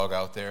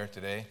Out there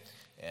today,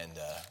 and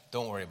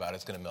don't worry about it.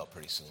 It's going to melt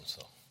pretty soon,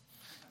 so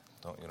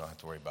you don't have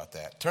to worry about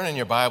that. Turn in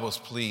your Bibles,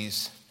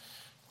 please,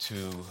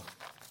 to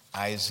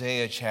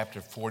Isaiah chapter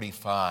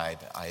 45.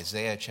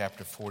 Isaiah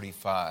chapter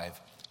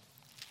 45.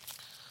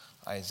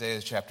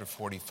 Isaiah chapter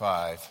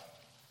 45.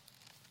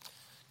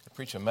 I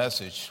preach a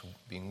message,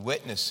 being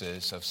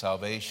witnesses of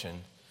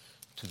salvation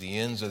to the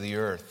ends of the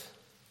earth.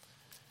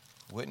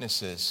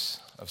 Witnesses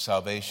of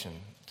salvation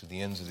to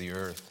the ends of the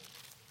earth.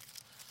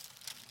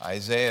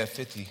 Isaiah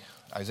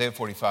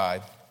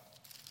 45. We're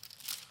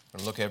going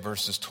to look at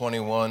verses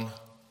 21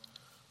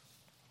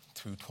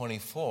 through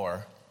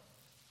 24.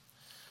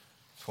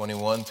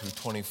 21 through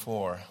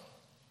 24.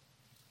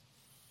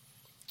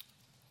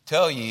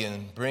 Tell ye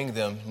and bring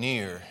them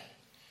near.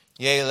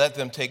 Yea, let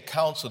them take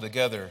counsel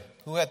together.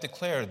 Who hath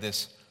declared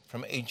this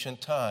from ancient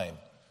time?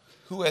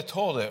 Who hath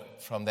told it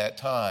from that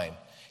time?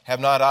 Have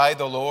not I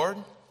the Lord?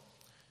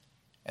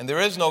 And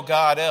there is no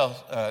God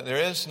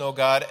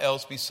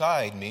else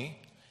beside me.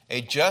 A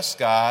just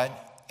God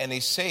and a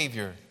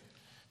Savior.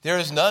 There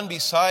is none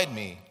beside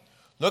me.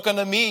 Look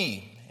unto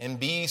me and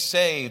be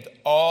saved,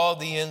 all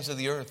the ends of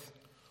the earth.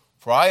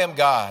 For I am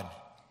God,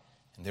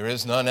 and there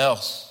is none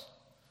else.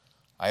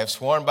 I have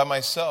sworn by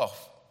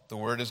myself, the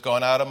word is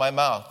gone out of my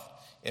mouth,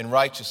 in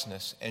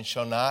righteousness, and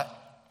shall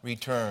not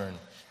return.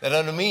 That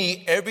unto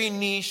me every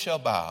knee shall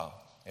bow.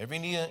 Every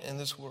knee in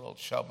this world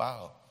shall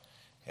bow.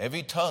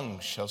 Every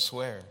tongue shall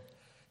swear.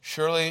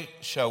 Surely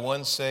shall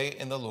one say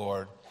in the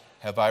Lord,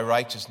 have I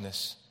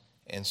righteousness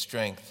and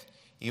strength.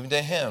 Even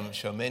to him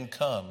shall men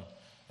come,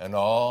 and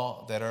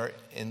all that are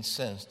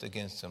incensed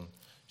against him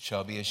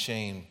shall be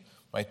ashamed.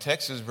 My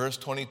text is verse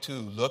 22.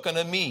 Look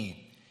unto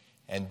me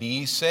and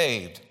be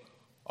saved,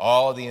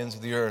 all the ends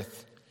of the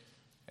earth.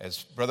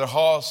 As Brother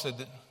Hall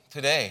said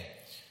today,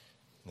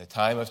 in the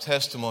time of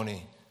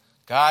testimony,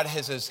 God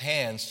has his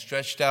hands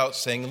stretched out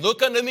saying,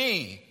 look unto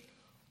me,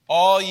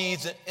 all ye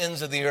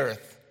ends of the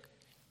earth,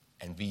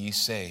 and be ye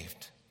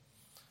saved.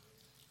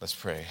 Let's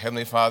pray.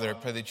 Heavenly Father, I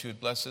pray that you would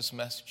bless this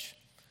message.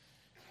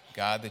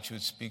 God, that you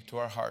would speak to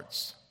our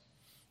hearts.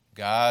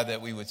 God,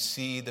 that we would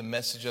see the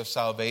message of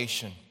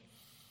salvation.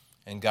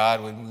 And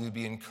God, we would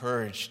be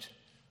encouraged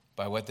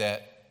by what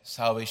that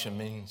salvation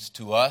means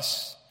to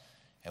us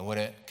and what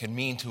it can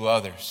mean to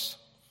others.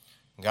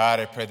 God,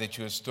 I pray that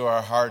you would stir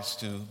our hearts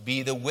to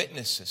be the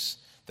witnesses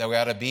that we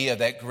ought to be of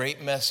that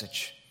great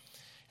message.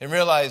 And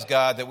realize,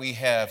 God, that we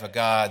have a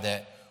God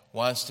that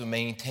wants to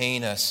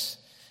maintain us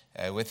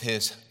with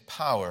his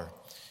power.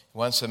 He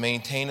wants to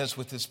maintain us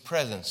with his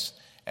presence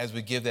as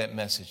we give that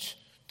message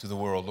to the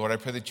world. Lord, I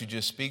pray that you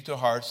just speak to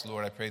hearts.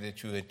 Lord, I pray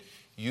that you would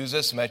use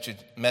this message,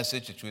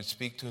 that you would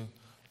speak to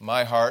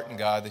my heart, and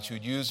God, that you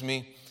would use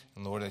me,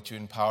 and Lord, that you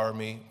would empower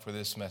me for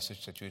this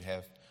message that you would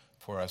have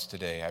for us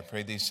today. I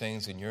pray these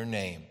things in your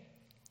name.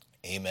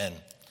 Amen.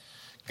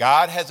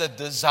 God has a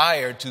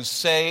desire to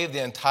save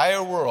the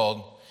entire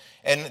world,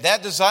 and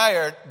that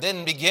desire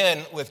didn't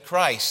begin with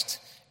Christ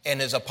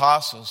and his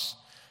apostles.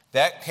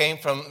 That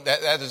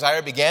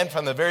desire began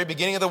from the very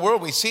beginning of the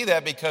world. We see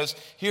that because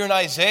here in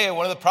Isaiah,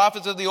 one of the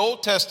prophets of the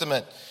Old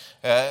Testament,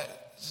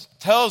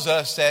 tells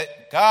us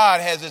that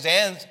God has his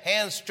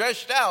hands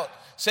stretched out,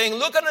 saying,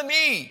 look unto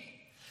me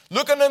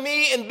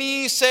and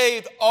be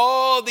saved,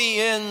 all the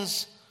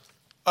ends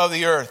of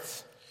the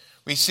earth.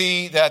 We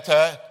see that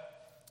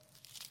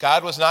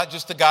God was not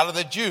just the God of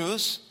the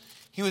Jews,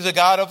 he was a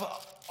God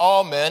of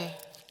all men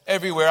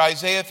everywhere.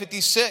 Isaiah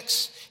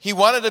 56. He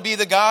wanted to be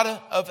the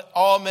God of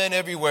all men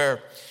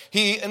everywhere.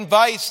 He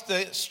invites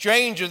the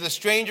stranger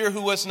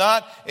who was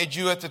not a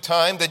Jew at the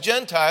time, the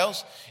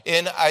Gentiles.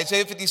 In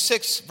Isaiah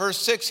 56, verse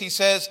 6, he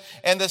says,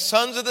 and the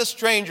sons of the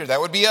stranger,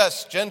 that would be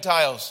us,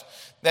 Gentiles,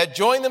 that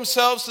join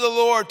themselves to the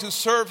Lord to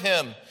serve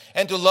him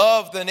and to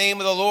love the name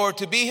of the Lord,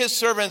 to be his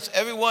servants,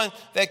 everyone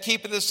that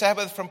keepeth the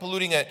Sabbath from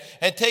polluting it,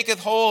 and taketh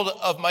hold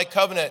of my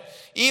covenant.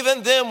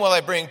 Even them will I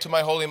bring to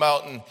my holy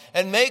mountain,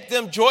 and make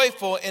them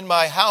joyful in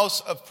my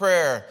house of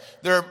prayer.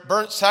 Their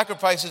burnt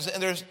sacrifices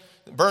and their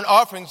burnt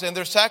offerings and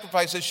their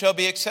sacrifices shall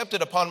be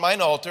accepted upon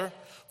mine altar,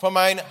 for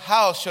mine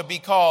house shall be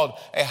called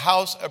a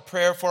house of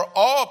prayer for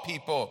all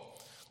people.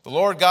 The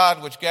Lord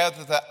God, which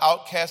gathereth the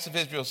outcasts of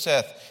Israel,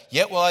 saith,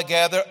 yet will I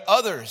gather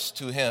others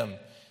to him,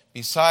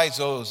 besides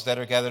those that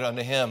are gathered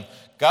unto him.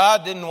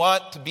 God didn't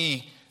want to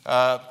be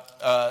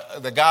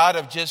the God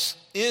of just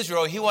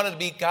Israel. He wanted to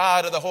be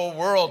God of the whole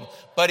world.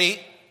 But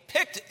he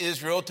picked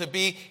Israel to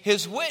be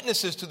his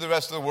witnesses to the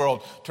rest of the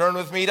world. Turn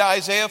with me to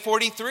Isaiah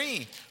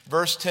 43,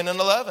 verse 10 and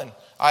 11.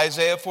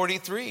 Isaiah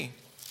 43,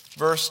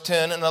 verse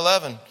 10 and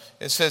 11.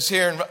 It says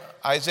here in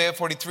Isaiah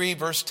 43,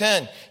 verse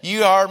 10,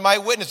 you are my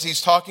witnesses.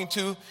 He's talking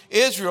to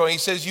Israel. He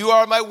says, you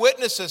are my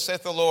witnesses,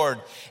 saith the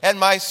Lord, and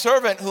my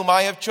servant whom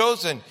I have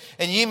chosen,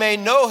 and ye may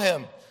know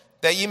him,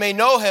 that ye may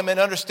know him and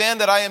understand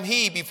that I am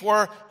he.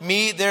 Before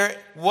me there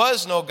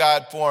was no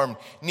God formed,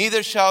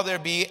 neither shall there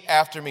be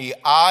after me.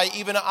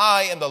 Even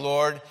I am the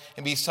Lord,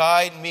 and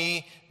beside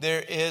me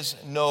there is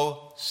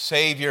no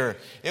Savior.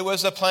 It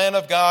was the plan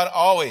of God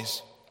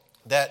always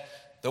that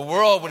the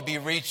world would be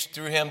reached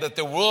through him, that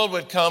the world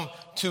would come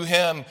to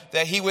him,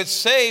 that he would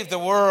save the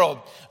world.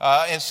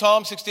 In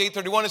Psalm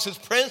 68:31, it says,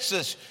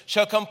 "Princes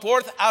shall come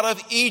forth out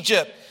of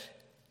Egypt.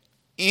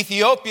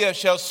 Ethiopia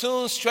shall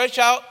soon stretch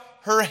out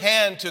her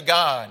hand to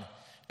God."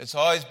 It's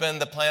always been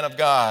the plan of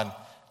God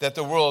that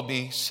the world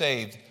be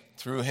saved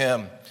through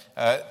him.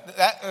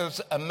 That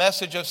was a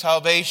message of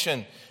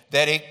salvation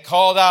that he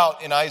called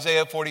out in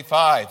Isaiah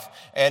 45.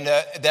 And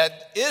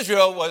that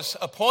Israel was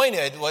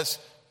appointed, was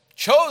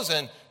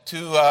chosen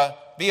to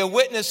be a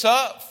witness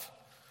of.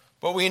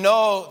 But we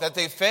know that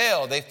they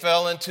failed. They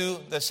fell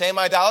into the same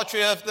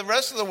idolatry of the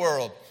rest of the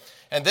world.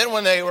 And then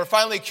when they were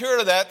finally cured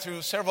of that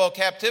through several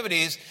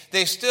captivities,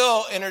 they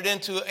still entered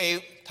into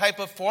a type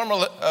of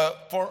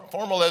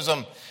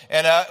formalism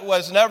and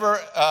was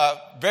never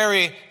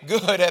very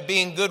good at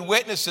being good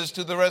witnesses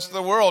to the rest of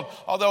the world.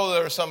 Although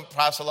there were some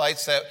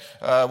proselytes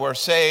that were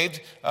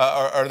saved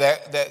or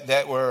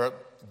that were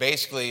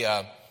basically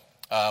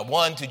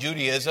won to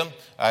Judaism.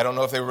 I don't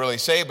know if they were really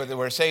saved, but they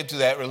were saved to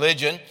that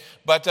religion.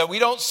 But we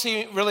don't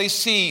really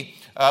see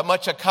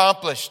much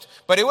accomplished.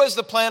 But it was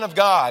the plan of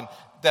God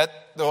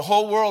that the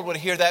whole world would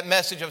hear that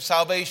message of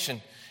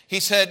salvation. He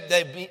said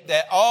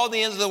that all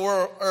the ends of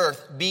the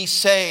earth be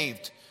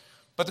saved.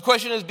 But the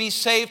question is, be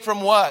saved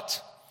from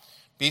what?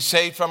 Be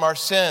saved from our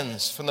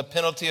sins, from the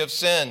penalty of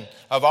sin,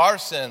 of our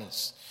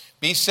sins.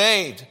 Be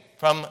saved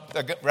from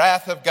the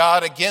wrath of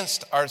God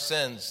against our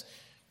sins.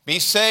 Be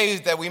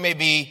saved that we may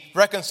be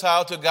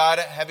reconciled to God,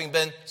 having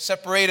been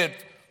separated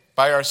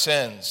by our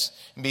sins.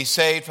 And be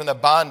saved from the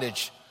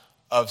bondage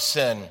of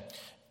sin.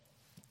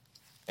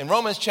 In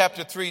Romans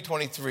chapter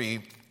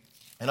 3:23,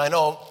 and I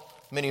know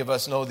many of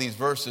us know these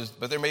verses,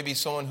 but there may be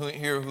someone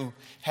here who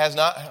has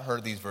not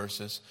heard these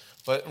verses.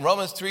 But in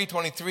Romans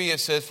 3:23, it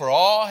says, "For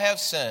all have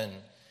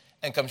sinned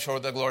and come short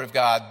of the glory of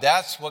God."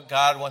 That's what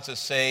God wants to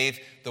save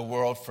the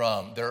world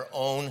from, their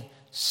own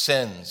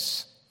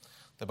sins.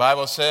 The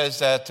Bible says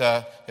that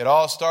it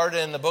all started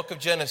in the book of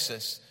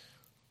Genesis.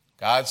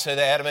 God said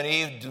to Adam and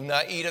Eve, "Do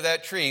not eat of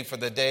that tree, for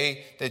the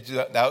day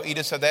that thou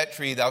eatest of that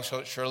tree, thou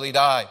shalt surely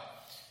die."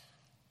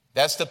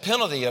 That's the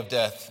penalty of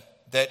death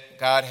that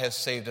God has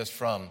saved us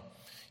from.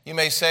 You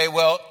may say,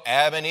 well,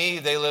 Adam and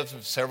Eve, they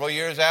lived several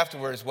years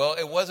afterwards. Well,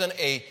 it wasn't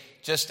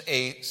just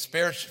a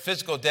spiritual,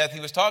 physical death he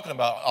was talking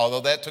about, although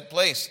that took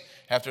place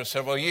after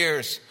several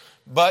years.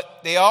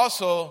 But they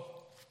also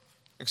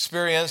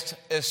experienced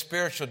a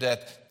spiritual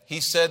death. He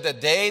said, "The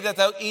day that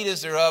thou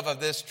eatest thereof of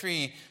this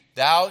tree,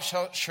 thou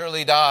shalt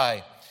surely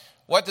die."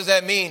 What does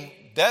that mean?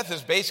 Death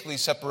is basically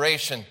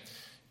separation.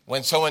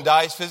 When someone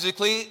dies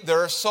physically,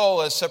 their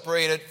soul is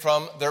separated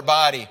from their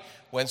body.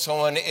 When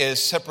someone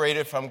is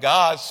separated from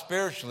God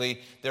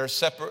spiritually,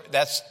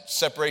 that's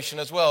separation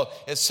as well.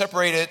 It's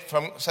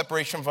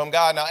separation from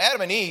God. Now,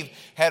 Adam and Eve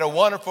had a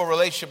wonderful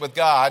relationship with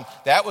God.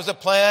 That was a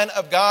plan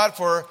of God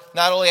for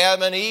not only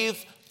Adam and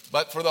Eve,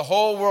 but for the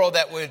whole world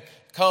that would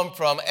come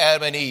from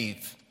Adam and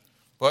Eve.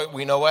 But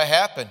we know what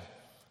happened.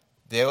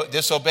 They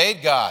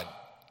disobeyed God.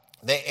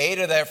 They ate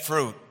of that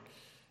fruit.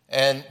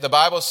 And the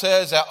Bible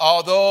says that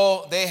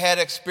although they had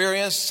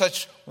experienced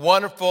such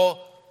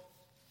wonderful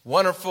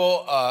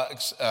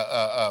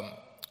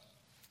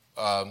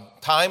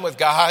time with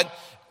God,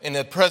 in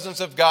the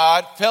presence of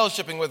God,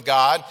 fellowshipping with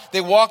God,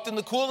 they walked in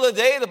the cool of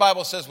the day, the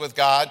Bible says, with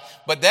God.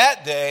 But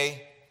that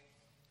day,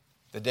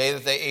 the day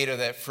that they ate of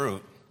that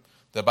fruit,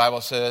 the Bible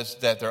says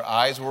that their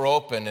eyes were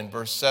opened in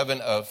verse 7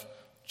 of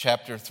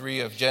chapter 3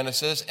 of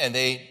Genesis, and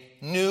they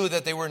knew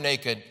that they were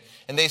naked.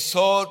 And they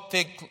sewed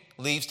fig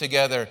leaves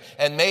together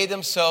and made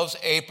themselves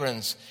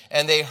aprons.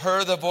 And they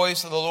heard the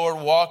voice of the Lord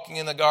walking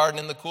in the garden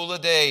in the cool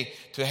of the day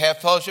to have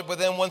fellowship with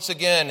him once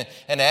again.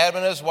 And Adam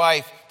and his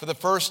wife, for the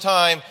first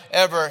time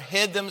ever,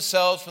 hid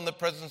themselves from the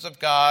presence of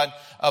God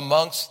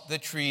amongst the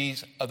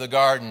trees of the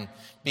garden.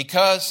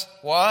 Because,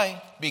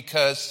 why?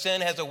 Because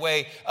sin has a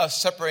way of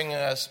separating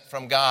us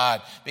from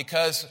God.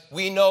 Because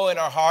we know in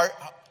our heart,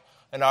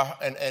 in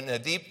the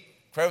deep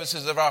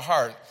crevices of our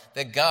heart,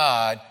 that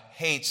God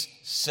hates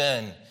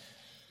sin.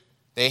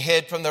 They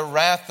hid from the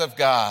wrath of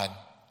God.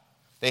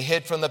 They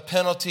hid from the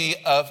penalty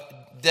of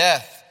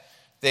death.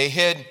 They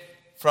hid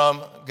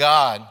from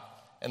God.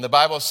 And the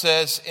Bible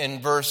says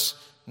in verse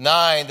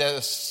 9,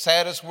 the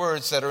saddest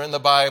words that are in the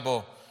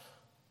Bible,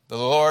 the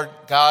Lord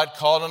God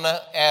called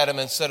unto Adam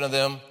and said unto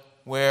them,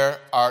 "Where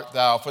art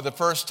thou?" For the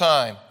first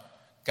time,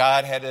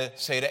 God had to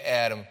say to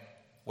Adam,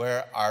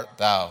 "Where art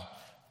thou?"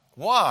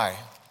 Why?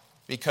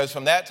 Because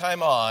from that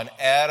time on,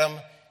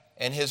 Adam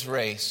and his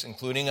race,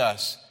 including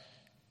us,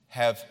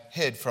 have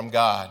hid from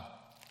God.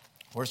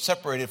 We're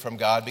separated from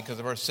God because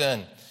of our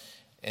sin.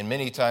 And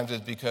many times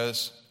it's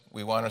because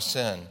we want to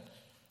sin.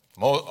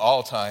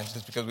 All times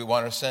it's because we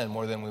want to sin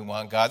more than we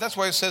want God. That's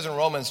why it says in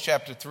Romans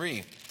chapter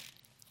 3.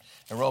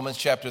 In Romans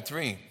chapter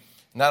 3,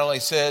 not only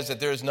says that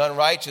there is none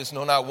righteous,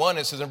 no, not one.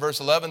 It says in verse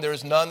 11, there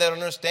is none that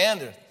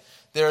understandeth.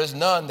 There is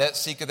none that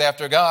seeketh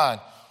after God.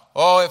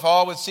 Oh, if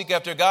all would seek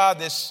after God,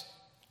 this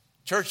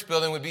church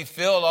building would be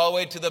filled all the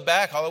way to the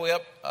back, all the way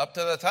up to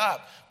the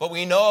top. But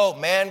we know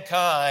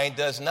mankind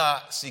does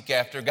not seek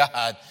after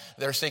God.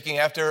 They're seeking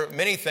after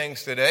many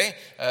things today.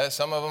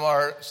 Some of them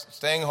are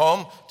staying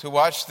home to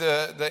watch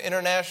the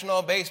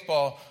international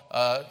baseball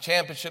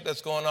championship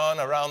that's going on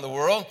around the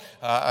world.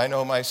 I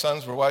know my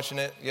sons were watching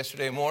it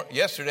yesterday.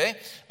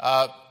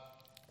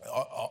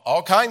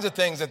 All kinds of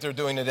things that they're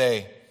doing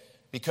today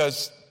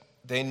because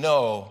they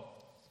know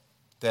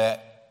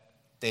that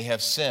they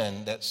have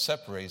sin that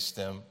separates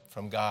them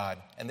from God,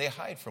 and they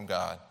hide from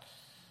God.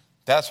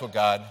 That's what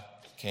God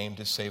came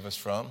to save us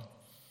from.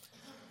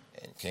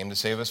 It came to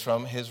save us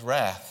from his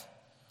wrath.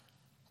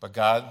 But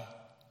God,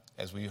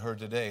 as we heard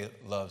today,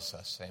 loves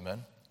us.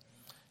 Amen.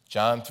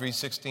 John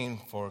 3:16,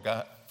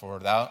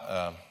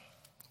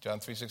 John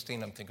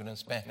 3:16, I'm thinking in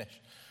Spanish.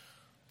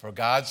 For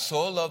God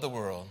so loved the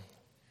world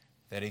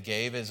that he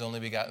gave his only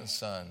begotten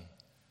Son.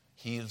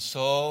 He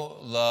so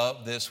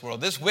loved this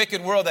world, this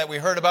wicked world that we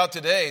heard about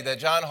today, that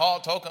John Hall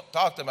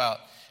talked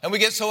about. And we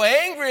get so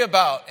angry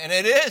about, and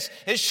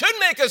it should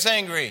make us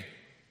angry.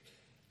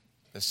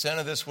 The sin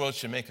of this world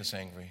should make us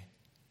angry.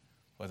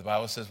 But the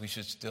Bible says we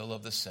should still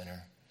love the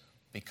sinner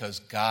because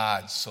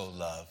God so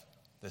loved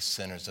the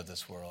sinners of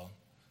this world,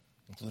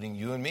 including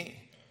you and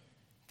me,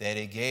 that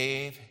he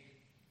gave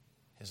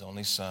his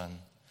only Son,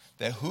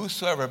 that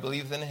whosoever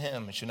believeth in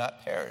him should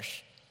not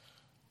perish,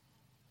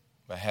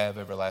 but have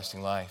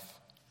everlasting life.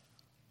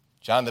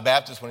 John the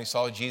Baptist, when he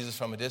saw Jesus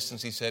from a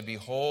distance, he said,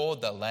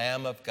 Behold the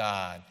Lamb of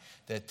God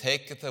that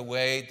taketh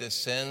away the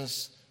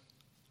sins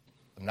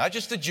of not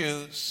just the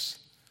Jews,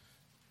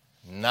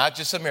 not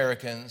just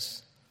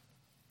Americans,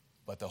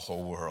 but the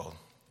whole world.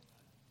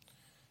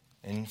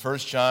 In 1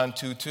 John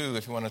 2:2,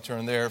 if you want to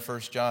turn there, 1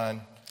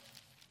 John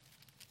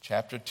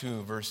chapter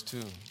 2, verse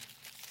 2.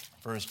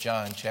 1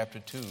 John chapter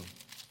 2,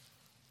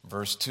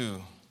 verse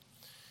 2.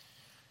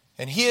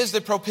 And he is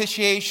the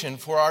propitiation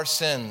for our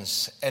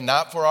sins, and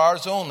not for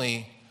ours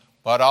only,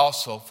 but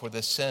also for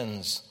the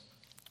sins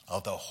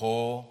of the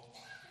whole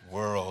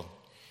world.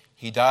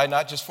 He died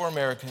not just for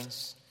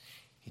Americans.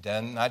 He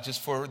died not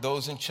just for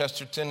those in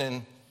Chesterton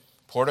and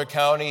Porter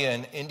County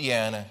and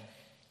Indiana.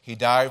 He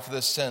died for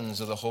the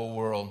sins of the whole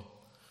world.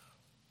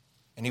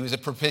 And he was a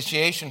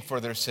propitiation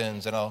for their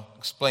sins, and I'll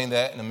explain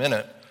that in a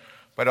minute.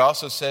 But it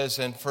also says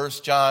in 1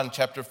 John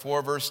chapter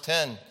 4, verse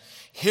 10,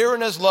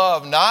 Herein is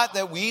love, not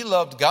that we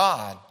loved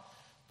God,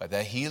 but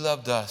that he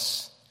loved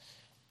us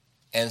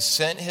and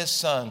sent his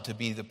Son to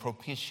be the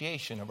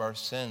propitiation of our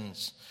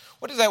sins.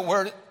 What does that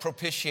word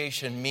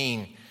propitiation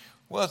mean?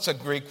 Well, it's a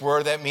Greek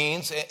word that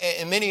means,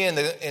 and many in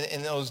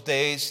those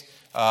days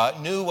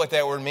knew what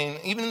that word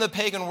meant, even in the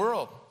pagan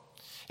world.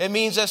 It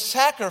means a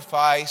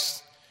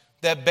sacrifice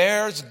that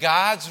bears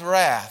God's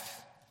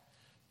wrath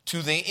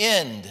to the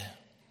end,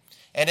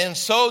 and in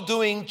so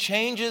doing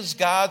changes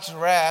God's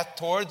wrath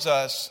towards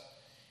us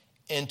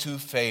into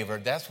favor.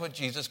 That's what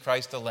Jesus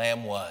Christ the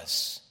Lamb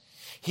was.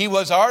 He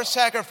was our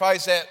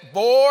sacrifice that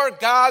bore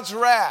God's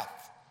wrath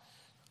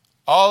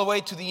all the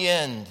way to the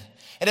end.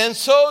 And in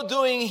so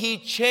doing, he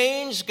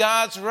changed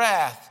God's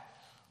wrath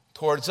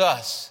towards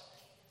us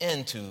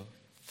into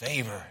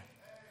favor.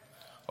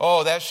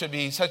 Oh, that should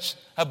be such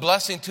a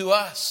blessing to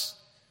us.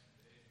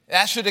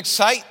 That should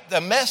excite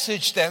the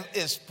message that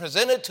is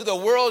presented to the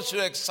world,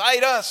 should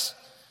excite us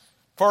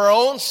for our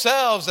own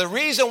selves. The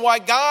reason why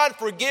God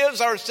forgives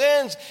our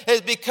sins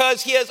is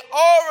because he has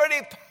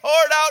already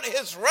poured out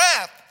his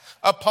wrath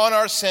upon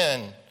our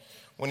sin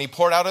when he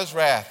poured out his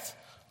wrath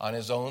on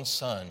his own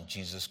Son,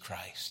 Jesus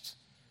Christ,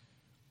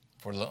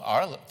 for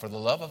the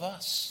love of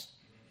us.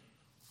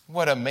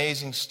 What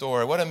amazing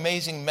story. What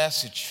amazing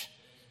message.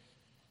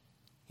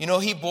 You know,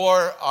 he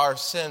bore our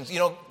sins. You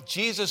know,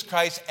 Jesus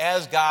Christ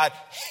as God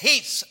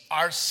hates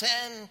our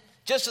sin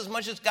just as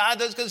much as God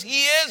does because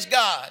he is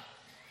God.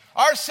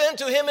 Our sin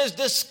to him is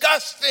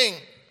disgusting.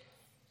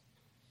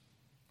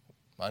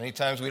 Many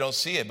times we don't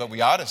see it, but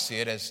we ought to see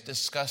it as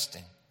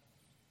disgusting.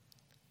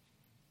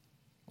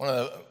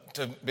 For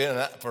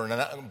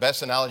the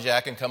best analogy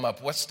I can come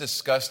up, what's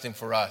disgusting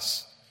for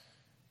us?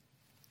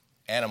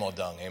 Animal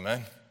dung,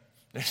 amen?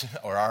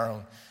 Or our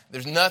own.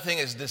 There's nothing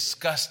as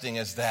disgusting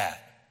as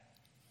that.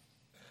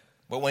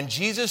 But when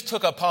Jesus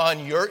took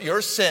upon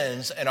your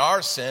sins and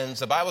our sins,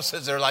 the Bible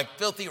says they're like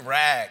filthy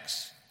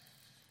rags.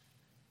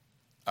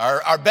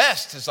 Our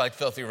best is like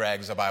filthy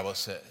rags, the Bible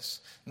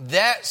says.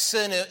 That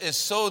sin is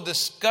so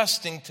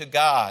disgusting to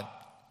God.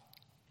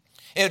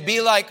 It would be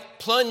like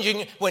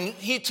plunging, when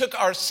he took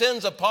our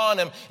sins upon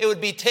him, it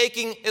would be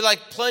like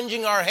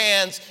plunging our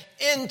hands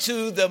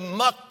into the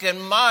muck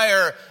and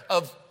mire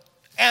of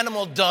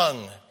animal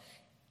dung.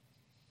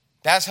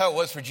 That's how it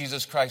was for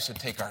Jesus Christ to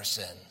take our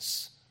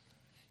sins.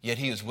 Yet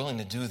he was willing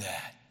to do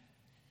that.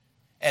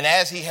 And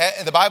as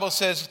the Bible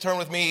says, turn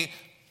with me,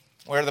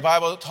 where the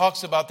Bible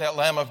talks about that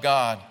Lamb of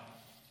God.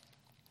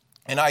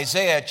 In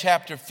Isaiah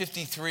chapter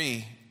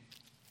 53.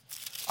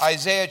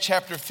 Isaiah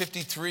chapter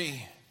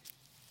 53.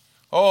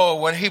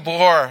 Oh, when he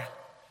bore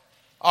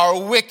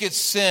our wicked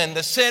sin,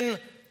 the sin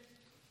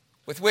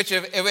with which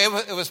if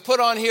it was put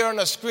on here on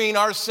the screen,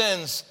 our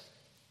sins,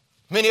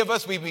 Many of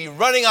us, we'd be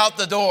running out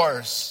the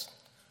doors.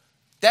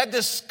 That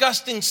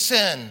disgusting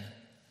sin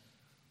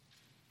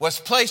was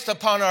placed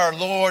upon our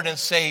Lord and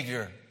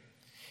Savior.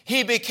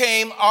 He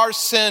became our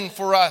sin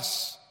for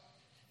us.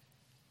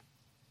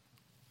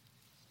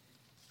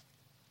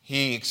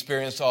 He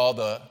experienced all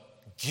the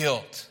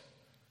guilt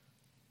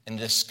and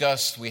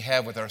disgust we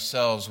have with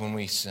ourselves when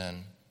we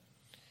sin.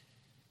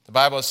 The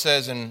Bible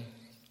says in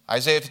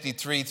Isaiah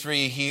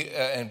 53:3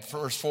 and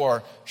verse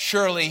 4,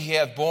 surely he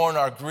hath borne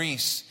our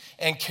griefs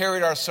and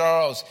carried our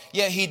sorrows,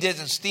 yet he did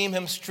esteem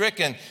him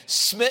stricken,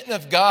 smitten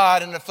of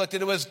God, and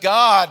afflicted. It was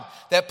God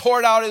that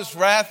poured out his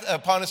wrath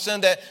upon his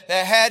sin, that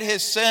had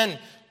his sin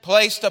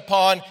placed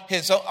upon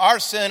our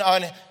sin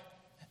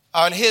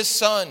on his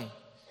Son.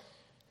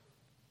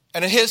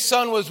 And his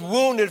Son was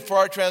wounded for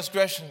our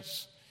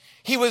transgressions.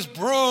 He was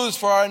bruised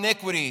for our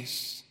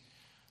iniquities.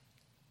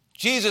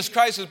 Jesus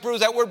Christ was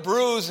bruised. That word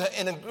bruise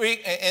in the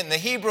Greek, in the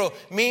Hebrew,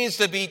 means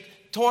to be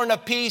torn to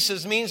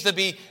pieces, means to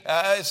be,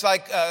 it's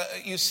like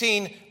you've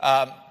seen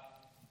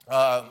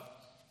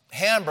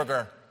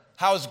hamburger,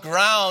 how it's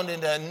ground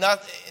into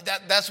nothing.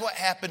 That's what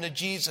happened to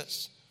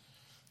Jesus.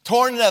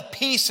 Torn to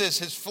pieces,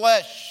 his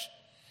flesh.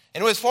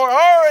 And it was for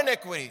our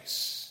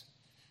iniquities.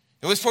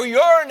 It was for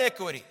your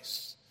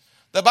iniquities.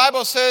 The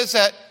Bible says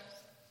that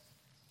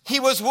he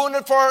was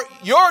wounded for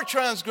your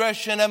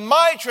transgression and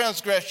my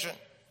transgression.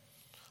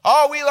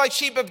 Oh, we like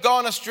sheep have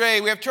gone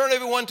astray. We have turned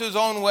everyone to his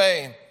own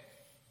way.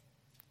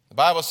 The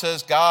Bible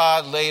says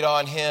God laid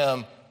on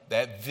him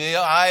that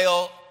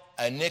vile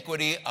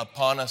iniquity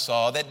upon us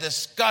all. That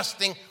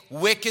disgusting,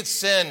 wicked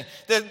sin.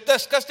 The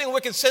disgusting,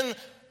 wicked sin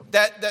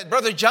that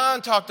Brother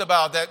John talked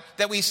about,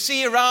 that we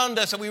see around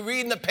us and we read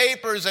in the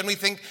papers and we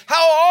think,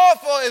 how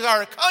awful is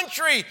our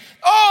country.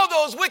 All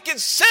those wicked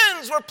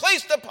sins were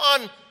placed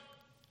upon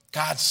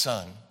God's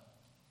Son.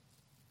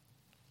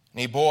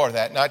 And he bore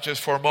that, not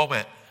just for a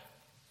moment.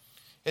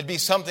 It'd be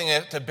something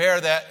to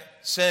bear that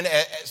sin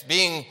as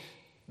being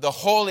the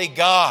holy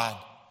God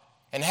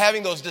and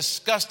having those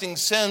disgusting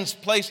sins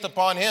placed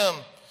upon him.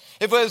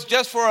 If it was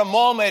just for a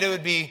moment, it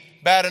would be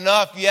bad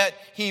enough, yet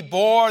he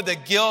bore the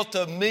guilt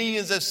of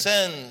millions of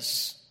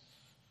sins.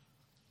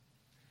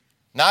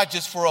 Not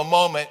just for a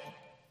moment.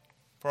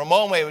 For a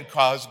moment, it would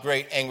cause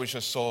great anguish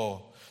of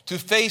soul. To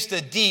face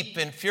the deep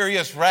and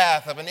furious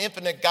wrath of an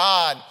infinite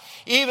God,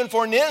 even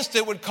for an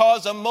instant, would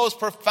cause the most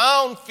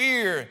profound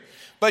fear.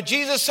 But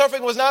Jesus'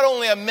 suffering was not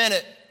only a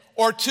minute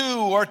or 2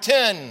 or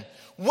 10.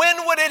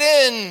 When would it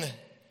end?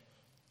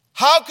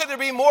 How could there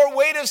be more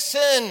weight of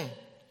sin,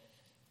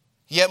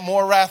 yet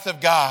more wrath of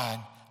God?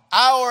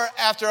 Hour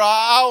after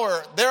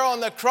hour, there on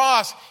the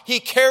cross,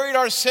 he carried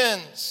our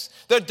sins.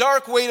 The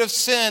dark weight of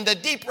sin, the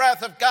deep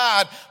wrath of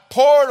God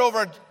poured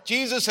over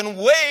Jesus in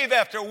wave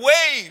after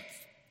wave.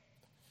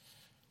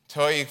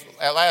 Till he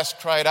at last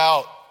cried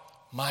out,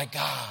 my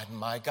God,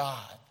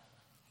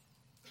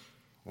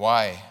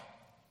 why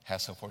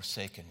hast thou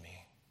forsaken me?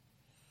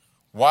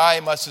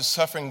 Why must his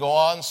suffering go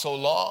on so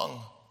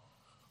long?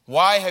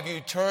 Why have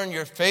you turned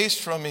your face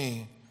from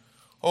me?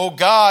 Oh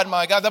God,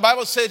 my God. The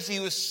Bible says he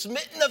was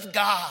smitten of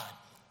God.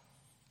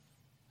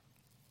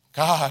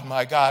 God,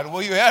 my God,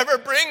 will you ever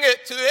bring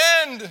it to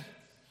end?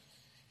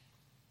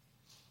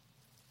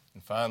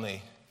 And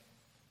finally,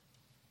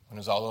 when it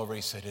was all over, he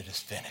said, it is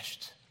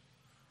finished.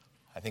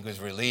 I think he was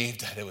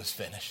relieved that it was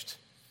finished,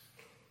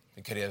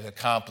 because he had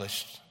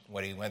accomplished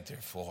what he went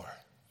there for,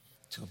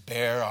 to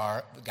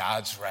bear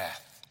God's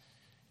wrath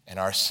and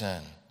our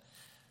sin.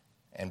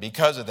 And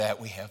because of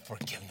that, we have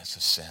forgiveness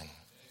of sin.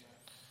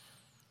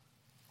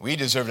 We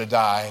deserve to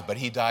die, but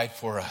he died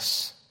for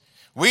us.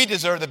 We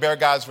deserve to bear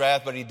God's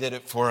wrath, but he did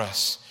it for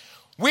us.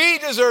 We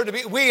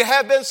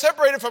have been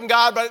separated from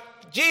God,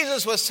 but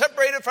Jesus was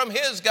separated from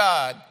his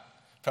God,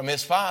 from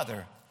his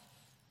Father,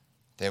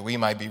 that we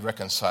might be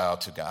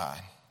reconciled to God.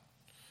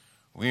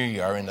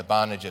 We are in the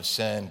bondage of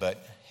sin, but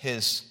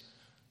his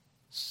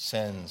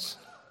sins,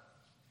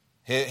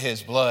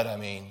 his blood,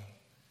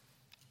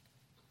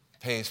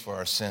 pays for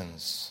our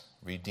sins,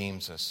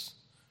 redeems us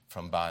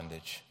from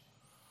bondage.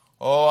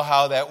 Oh,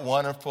 how that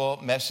wonderful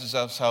message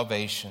of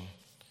salvation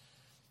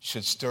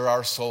should stir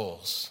our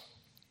souls.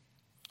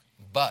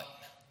 But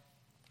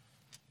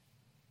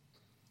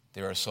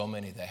there are so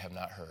many that have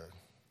not heard.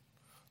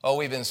 Oh,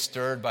 we've been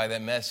stirred by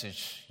that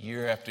message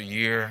year after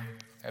year.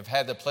 I've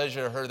had the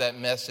pleasure to hear that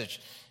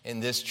message in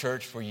this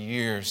church for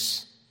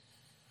years.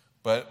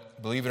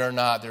 But believe it or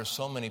not, there are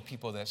so many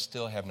people that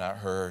still have not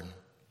heard.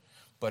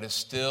 But it's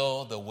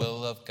still the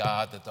will of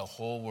God that the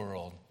whole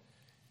world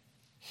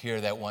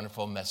hear that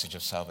wonderful message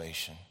of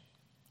salvation.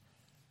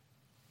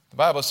 The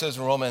Bible says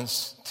in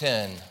Romans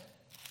 10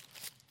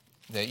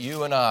 that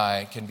you and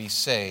I can be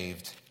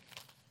saved.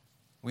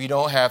 We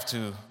don't have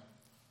to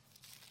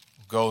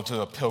go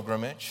to a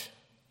pilgrimage.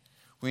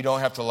 We don't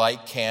have to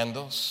light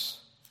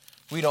candles.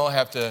 We don't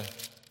have to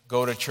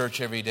go to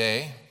church every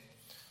day.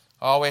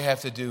 All we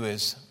have to do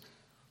is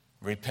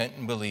repent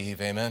and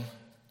believe. Amen.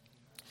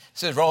 It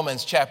says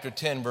Romans chapter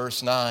 10,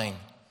 verse 9,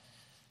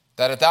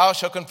 that if thou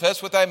shalt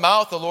confess with thy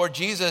mouth the Lord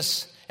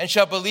Jesus, and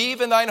shalt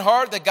believe in thine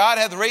heart that God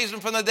hath raised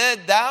him from the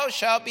dead, thou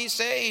shalt be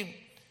saved.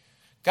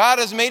 God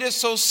has made it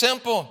so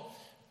simple.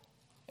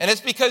 And it's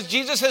because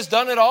Jesus has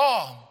done it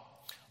all.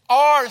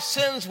 Our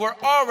sins were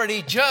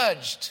already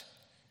judged.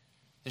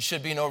 There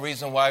should be no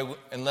reason why,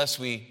 unless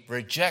we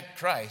reject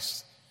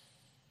Christ,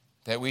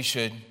 that we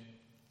should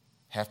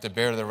have to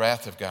bear the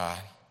wrath of God.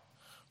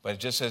 But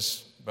just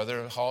as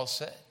Brother Hall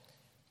said,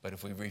 but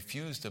if we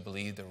refuse to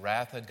believe, the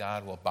wrath of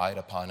God will abide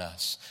upon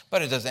us.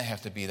 But it doesn't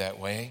have to be that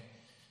way.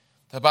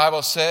 The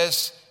Bible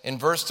says in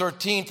verse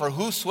 13, for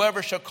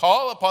whosoever shall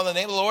call upon the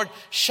name of the Lord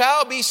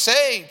shall be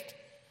saved.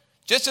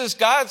 Just as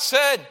God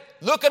said,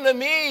 look unto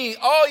me,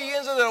 all ye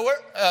ends of the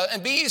earth,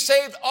 and be ye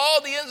saved, all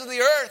the ends of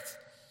the earth.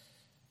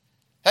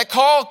 That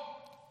call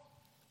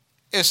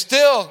is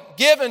still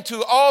given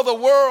to all the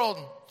world.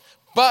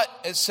 But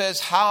it says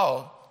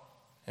how?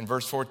 In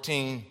verse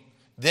 14,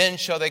 then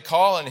shall they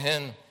call on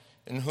him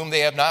in whom they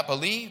have not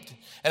believed.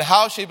 And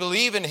how shall they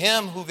believe in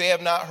him who they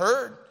have not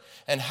heard?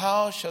 And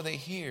how shall they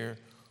hear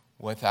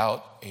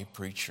without a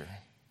preacher?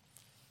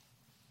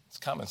 It's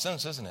common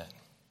sense, isn't it?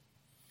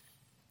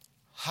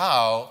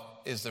 How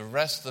is the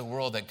rest of the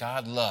world that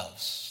God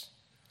loves,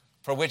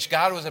 for which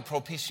God was a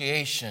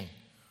propitiation,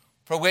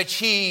 for which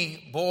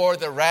he bore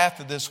the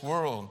wrath of this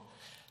world,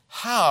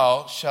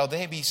 how shall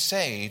they be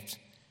saved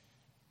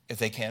if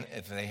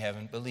they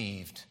haven't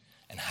believed?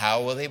 And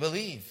how will they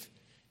believe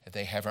if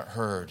they haven't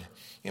heard?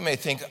 You may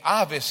think,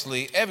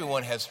 obviously,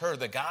 everyone has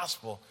heard the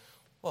gospel.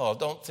 Well,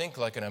 don't think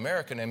like an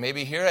American, and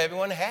maybe here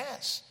everyone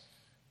has.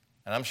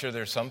 And I'm sure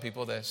there's some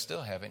people that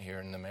still haven't here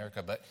in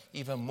America, but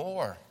even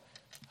more.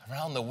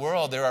 Around the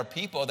world, there are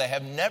people that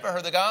have never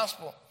heard the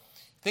gospel.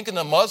 Think in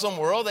the Muslim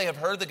world, they have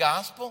heard the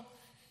gospel.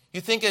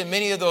 You think in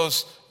many of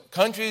those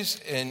countries,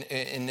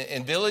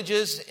 in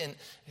villages, in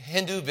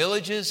Hindu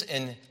villages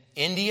in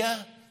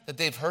India, that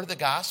they've heard the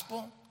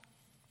gospel?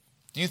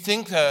 Do you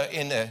think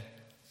in the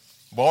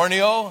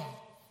Borneo,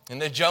 in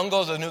the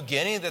jungles of New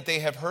Guinea, that they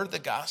have heard the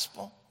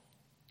gospel?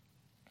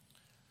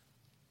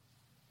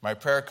 My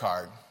prayer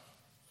card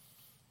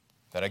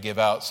that I give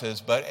out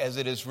says, but as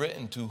it is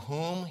written, to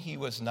whom he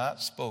was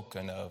not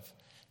spoken of,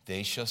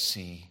 they shall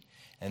see,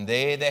 and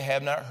they that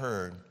have not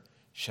heard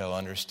shall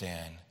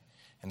understand.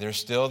 And there are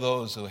still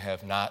those who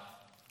have not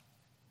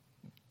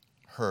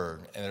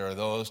heard, and there are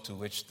those to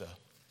which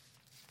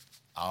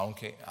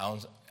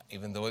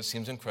even though it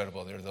seems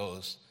incredible, there are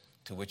those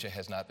to which it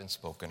has not been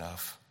spoken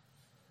of.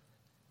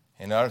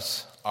 And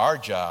our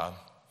job,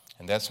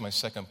 and that's my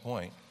second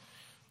point,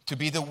 to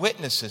be the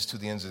witnesses to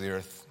the ends of the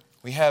earth.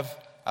 We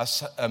have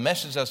a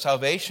message of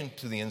salvation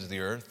to the ends of the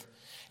earth,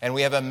 and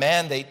we have a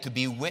mandate to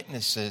be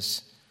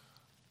witnesses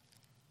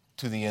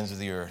to the ends of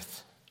the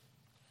earth.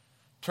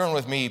 Turn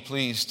with me,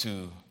 please,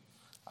 to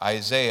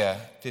Isaiah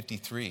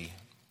 53.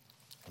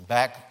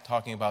 Back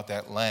talking about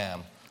that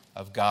Lamb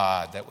of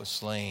God that was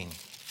slain.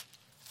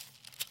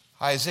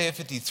 Isaiah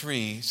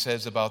 53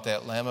 says about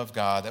that Lamb of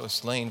God that was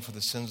slain for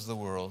the sins of the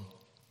world.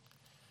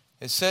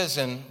 It says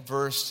in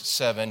verse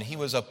 7, he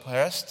was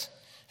oppressed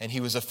and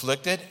he was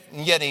afflicted,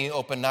 and yet he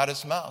opened not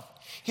his mouth.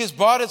 He is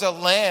brought as a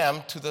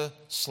lamb to the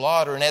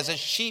slaughter, and as a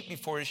sheep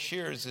before his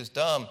shearers is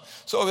dumb,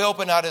 so he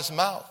opened not his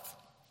mouth.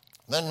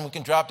 Then we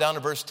can drop down to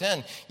verse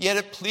 10. Yet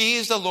it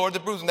pleased the Lord to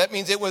bruise him. That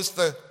means it was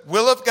the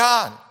will of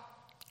God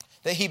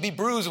that he be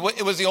bruised.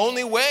 It was the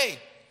only way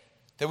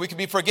that we could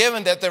be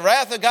forgiven, that the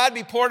wrath of God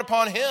be poured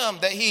upon him,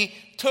 that he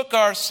took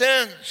our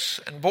sins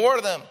and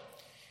bore them.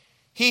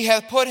 He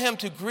hath put him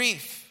to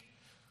grief.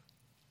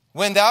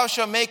 When thou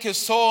shalt make his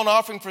soul an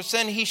offering for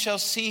sin, he shall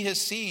see his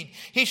seed.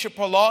 He shall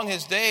prolong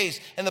his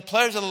days, and the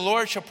pleasure of the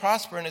Lord shall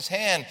prosper in his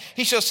hand.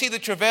 He shall see the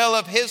travail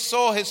of his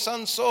soul, his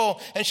son's soul,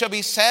 and shall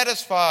be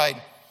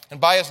satisfied. And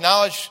by his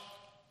knowledge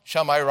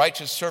shall my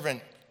righteous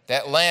servant,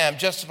 that Lamb,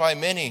 justify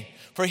many.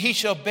 For he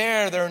shall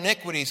bear their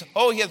iniquities.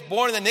 Oh, he has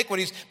borne the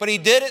iniquities, but he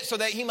did it so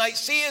that he might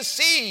see his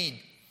seed.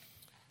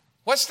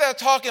 What's that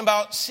talking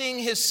about, seeing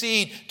his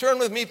seed? Turn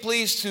with me,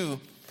 please, to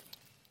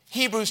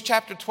Hebrews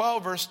chapter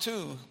 12, verse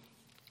 2.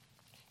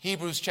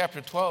 Hebrews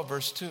chapter 12,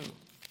 verse 2.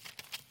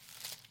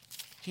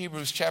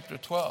 Hebrews chapter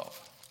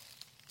 12,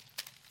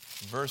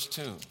 verse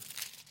 2.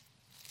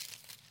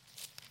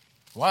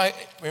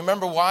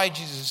 Remember why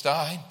Jesus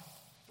died?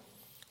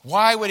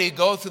 Why would he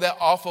go through that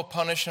awful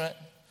punishment?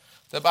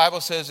 The Bible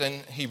says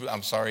in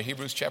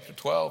Hebrews chapter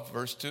 12,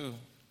 verse 2.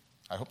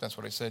 I hope that's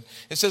what I said.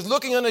 It says,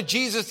 looking unto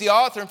Jesus, the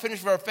author and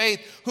finisher of our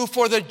faith, who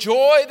for the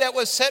joy that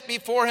was set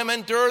before him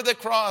endured the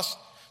cross,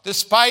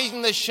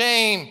 despising the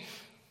shame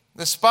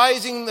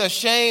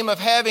of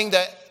having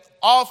that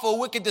awful,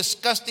 wicked,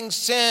 disgusting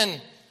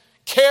sin,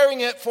 carrying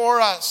it for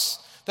us.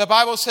 The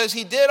Bible says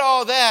he did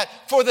all that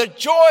for the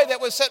joy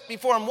that was set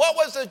before him. What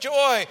was the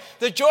joy?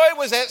 The joy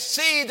was that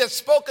seed that's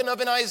spoken of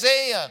in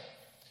Isaiah.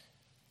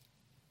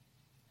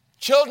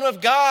 Children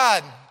of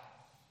God,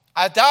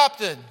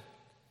 adopted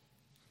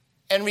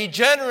and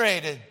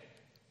regenerated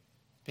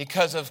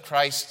because of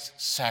Christ's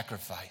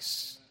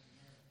sacrifice.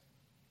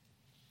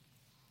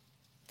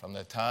 From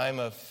the time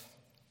of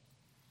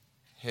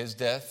his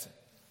death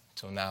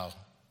till now,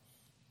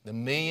 the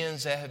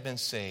millions that have been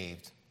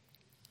saved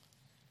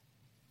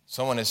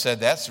Someone has said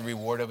that's the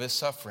reward of his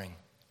suffering.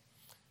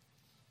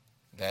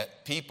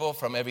 That people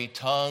from every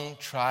tongue,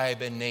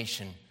 tribe, and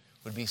nation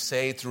would be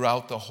saved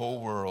throughout the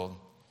whole world.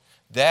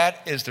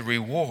 That is the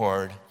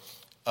reward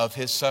of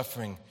his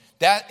suffering.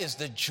 That is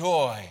the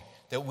joy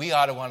that we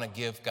ought to want to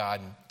give God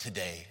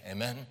today.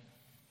 Amen?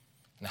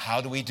 And how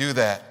do we do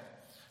that?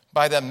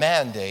 By the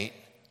mandate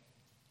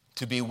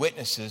to be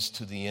witnesses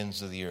to the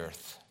ends of the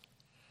earth.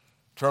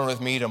 Turn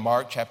with me to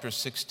Mark chapter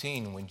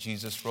 16, when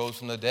Jesus rose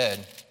from the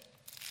dead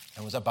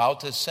and was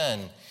about to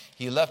ascend.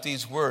 He left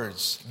these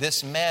words,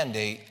 this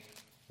mandate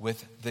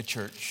with the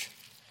church.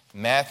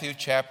 Matthew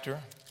chapter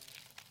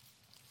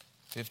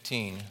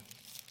 15,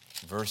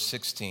 verse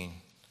 16.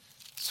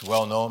 It's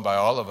well known by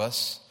all of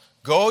us.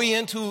 Go ye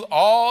into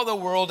all the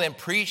world and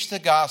preach the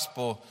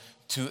gospel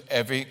to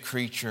every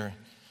creature.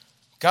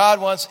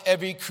 God wants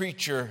every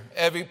creature,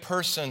 every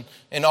person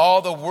in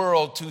all the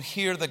world to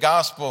hear the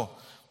gospel.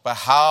 But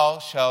how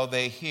shall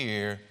they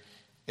hear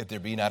if there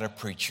be not a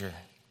preacher?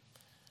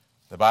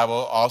 The Bible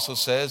also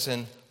says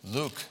in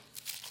Luke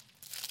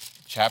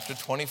chapter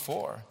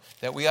 24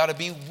 that we ought to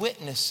be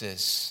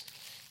witnesses.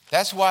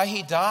 That's why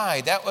he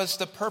died. That was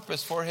the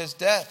purpose for his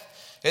death.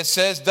 It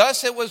says,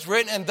 thus it was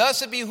written, and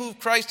thus it behooved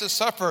Christ to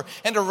suffer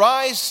and to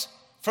rise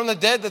from the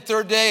dead the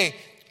third day,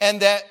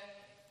 and that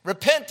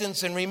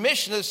repentance and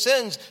remission of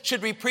sins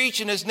should be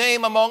preached in his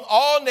name among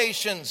all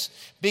nations,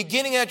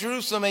 beginning at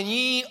Jerusalem, and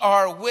ye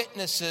are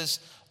witnesses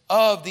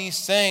of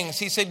these things.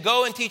 He said,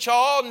 go and teach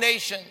all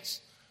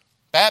nations,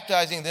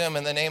 baptizing them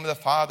in the name of the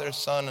Father,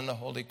 Son, and the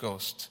Holy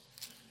Ghost.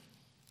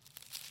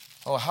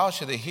 Oh, how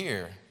should they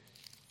hear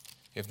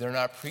if they're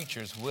not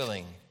preachers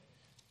willing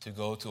to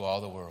go to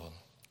all the world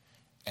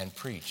and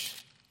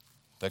preach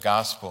the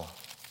gospel?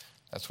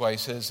 That's why he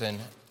says in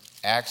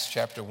Acts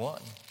chapter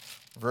 1,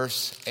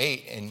 verse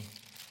 8, and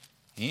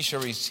ye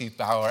shall receive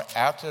power.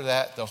 After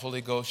that, the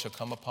Holy Ghost shall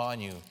come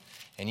upon you,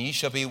 and ye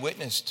shall be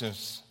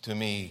witnesses to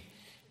me.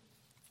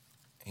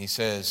 He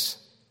says,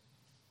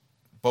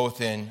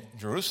 both in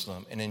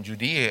Jerusalem and in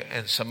Judea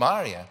and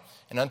Samaria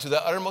and unto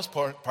the uttermost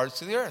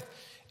parts of the earth.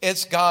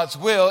 It's God's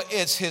will.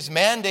 It's his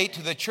mandate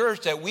to the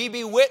church that we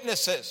be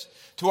witnesses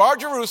to our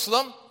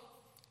Jerusalem.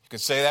 You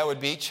could say that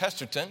would be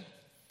Chesterton.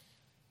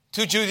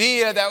 To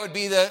Judea, that would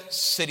be the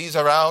cities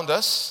around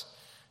us.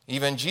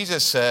 Even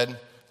Jesus said,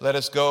 let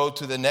us go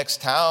to the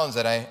next towns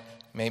that I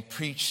may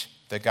preach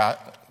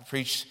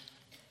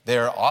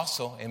there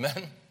also.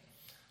 Amen.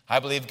 I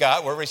believe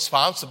God, we're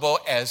responsible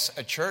as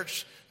a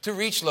church to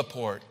reach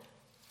LaPorte,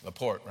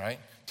 right?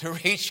 To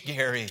reach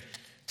Gary,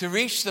 to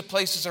reach the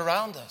places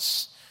around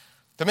us,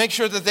 to make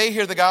sure that they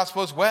hear the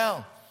gospel as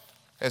well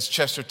as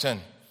Chesterton,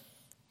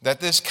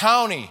 that this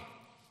county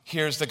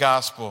hears the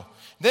gospel.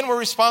 Then we're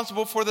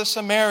responsible for the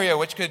Samaria,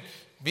 which could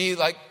be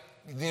like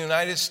the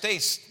United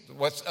States,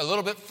 what's a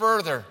little bit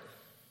further.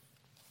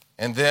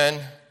 And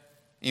then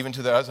even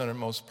to the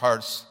uttermost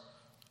parts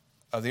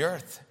of the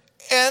earth.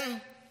 And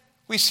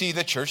we see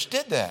the church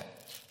did that.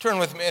 Turn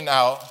with me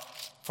now.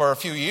 For a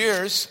few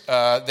years,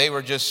 they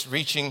were just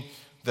reaching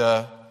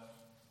the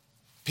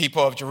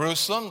people of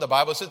Jerusalem. The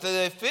Bible says that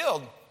they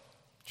filled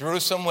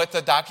Jerusalem with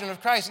the doctrine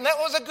of Christ. And that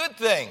was a good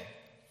thing.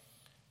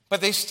 But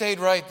they stayed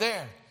right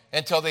there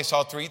until they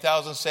saw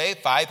 3,000 saved,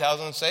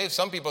 5,000 saved.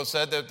 Some people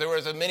said that there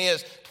was as many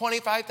as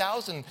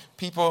 25,000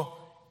 people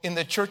in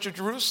the church of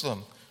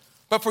Jerusalem.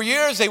 But for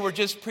years, they were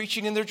just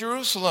preaching in their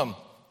Jerusalem.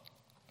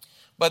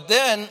 But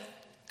then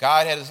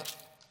God had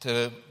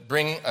to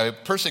bring a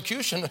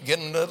persecution to get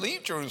them to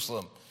leave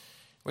Jerusalem.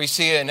 We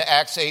see in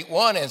Acts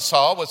 8:1, and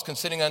Saul was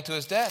consenting unto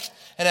his death.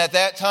 And at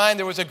that time,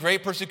 there was a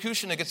great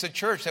persecution against the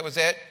church that was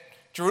at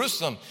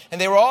Jerusalem. And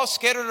they were all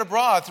scattered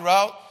abroad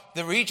throughout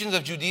the regions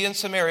of Judea and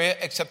Samaria,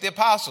 except the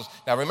apostles.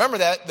 Now remember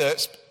that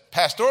the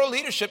pastoral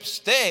leadership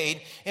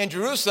stayed in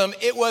Jerusalem.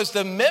 It was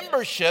the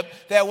membership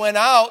that went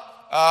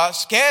out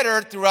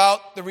scattered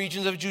throughout the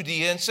regions of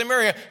Judea and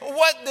Samaria.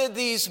 What did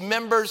these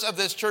members of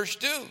this church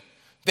do?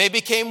 They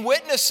became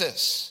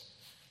witnesses.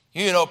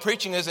 You know,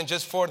 preaching isn't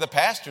just for the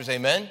pastors,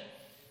 amen?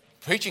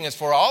 Preaching is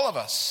for all of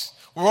us.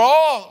 We're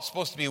all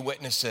supposed to be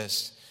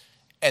witnesses.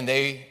 And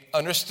they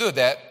understood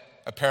that,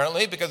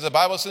 apparently, because the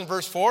Bible says in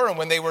verse 4, and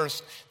when they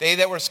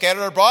that were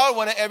scattered abroad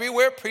went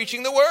everywhere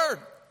preaching the word.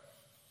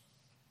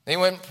 They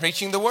went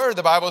preaching the word.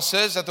 The Bible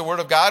says that the word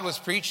of God was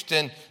preached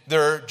in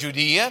their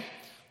Judea.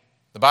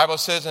 The Bible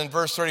says in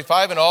verse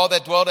 35, and all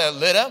that dwelt at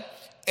Lydda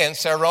and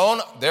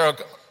Saron, there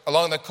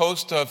along the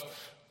coast of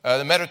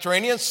the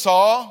Mediterranean,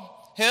 saw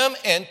him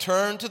and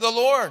turned to the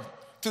Lord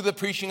through the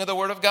preaching of the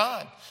word of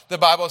God. The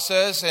Bible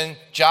says in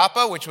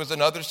Joppa, which was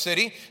another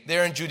city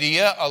there in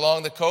Judea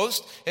along the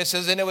coast, it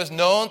says, and it was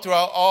known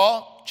throughout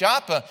all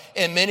Joppa,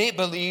 and many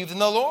believed in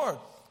the Lord.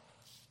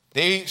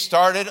 They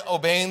started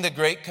obeying the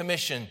Great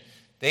Commission.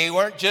 They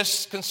weren't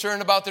just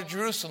concerned about their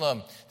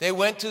Jerusalem. They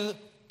went to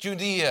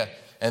Judea,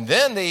 and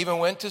then they even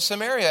went to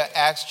Samaria.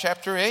 Acts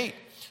chapter 8.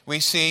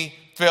 We see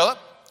Philip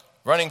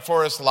running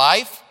for his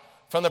life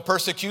from the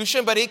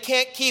persecution, but he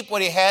can't keep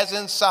what he has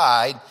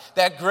inside.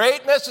 That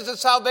great message of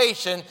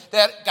salvation,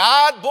 that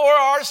God bore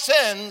our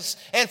sins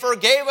and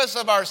forgave us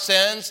of our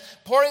sins,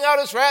 pouring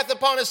out his wrath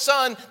upon his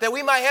Son that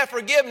we might have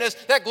forgiveness.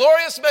 That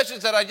glorious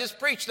message that I just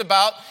preached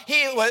about,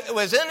 he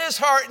was in his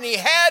heart, and he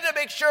had to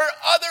make sure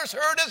others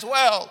heard as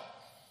well.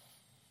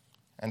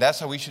 And that's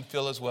how we should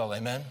feel as well,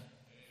 amen?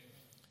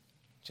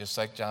 Just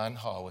like John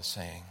Hall was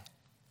saying.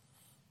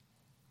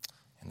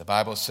 And the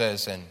Bible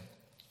says in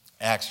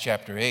Acts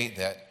chapter 8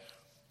 that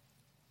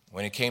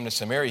when he came to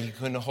Samaria, he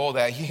couldn't hold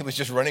that. He was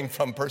just running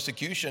from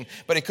persecution,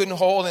 but he couldn't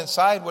hold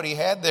inside what he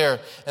had there.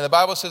 And the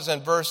Bible says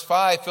in verse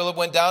 5, Philip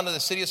went down to the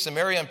city of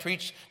Samaria and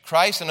preached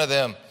Christ unto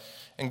them.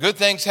 And good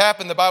things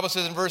happened. The Bible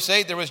says in verse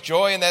 8, there was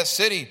joy in that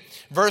city.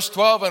 Verse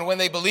 12, and when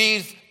they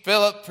believed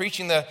Philip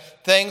preaching the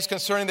things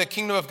concerning the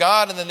kingdom of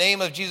God in the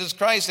name of Jesus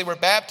Christ, they were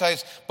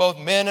baptized, both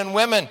men and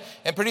women.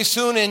 And pretty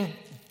soon in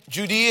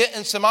Judea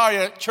and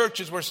Samaria,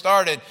 churches were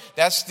started.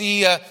 That's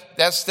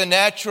the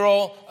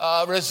natural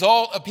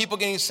result of people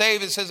getting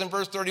saved. It says in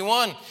verse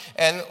 31,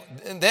 and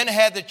then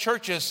had the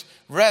churches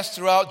rest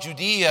throughout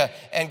Judea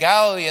and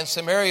Galilee and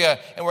Samaria,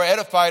 and were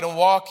edified and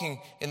walking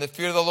in the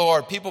fear of the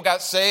Lord. People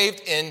got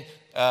saved in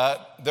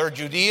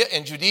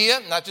Judea,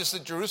 not just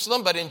in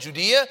Jerusalem, but in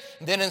Judea,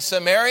 and then in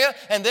Samaria,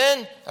 and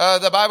then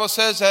the Bible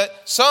says that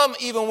some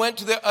even went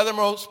to the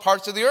othermost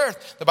parts of the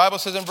earth. The Bible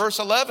says in verse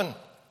 11.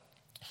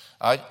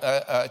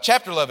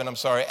 Chapter 11,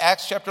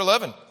 Acts chapter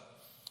 11.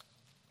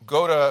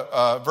 Go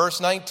to verse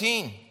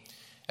 19.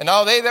 And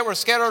now they that were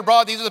scattered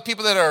abroad, these are the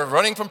people that are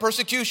running from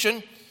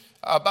persecution,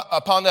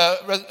 upon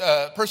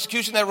the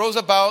persecution that rose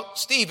about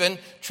Stephen,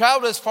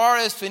 traveled as far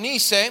as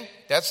Phoenicia,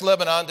 that's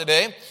Lebanon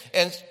today,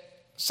 and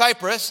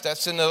Cyprus,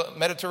 that's in the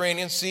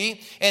Mediterranean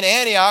Sea, and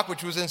Antioch,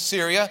 which was in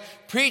Syria,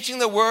 preaching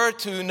the word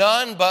to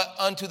none but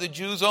unto the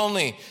Jews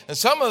only. And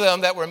some of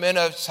them that were men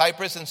of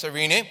Cyprus and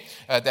Cyrene,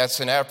 that's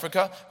in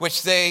Africa,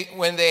 which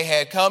when they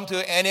had come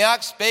to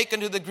Antioch, spake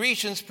unto the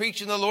Grecians,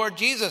 preaching the Lord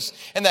Jesus.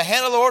 And the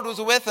hand of the Lord was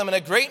with them, and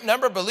a great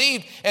number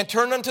believed and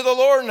turned unto the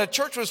Lord. And a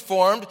church was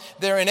formed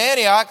there in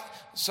Antioch.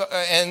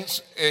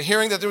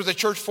 Hearing that there was a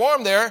church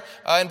formed there,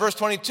 in verse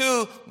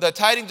 22, the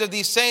tidings of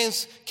these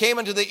saints came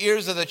into the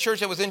ears of the church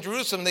that was in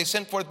Jerusalem. They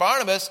sent forth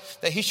Barnabas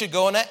that he should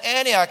go into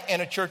Antioch,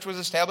 and a church was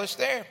established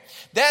there.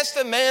 That's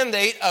the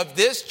mandate of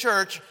this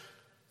church,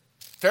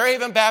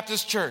 Fairhaven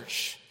Baptist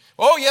Church.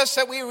 Oh, yes,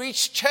 that we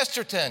reached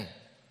Chesterton,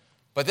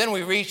 but then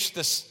we reached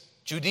this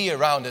Judea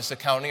around us, the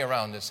county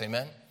around us,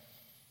 amen?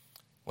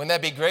 Wouldn't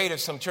that be great if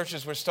some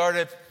churches were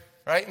started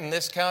right in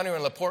this county or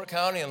in LaPorte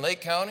County and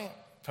Lake County?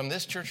 From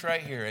this church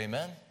right here,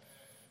 amen?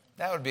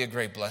 That would be a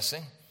great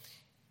blessing.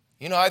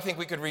 You know, I think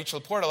we could reach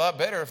LaPorte a lot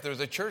better if there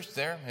was a church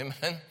there,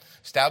 amen?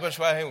 Established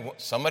by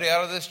somebody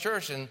out of this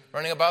church and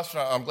running a bus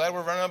route. I'm glad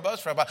we're running a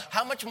bus route. But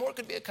how much more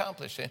could be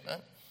accomplished, amen?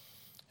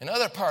 In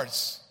other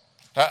parts.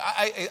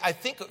 I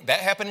think that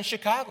happened in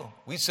Chicago.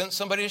 We sent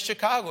somebody to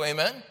Chicago,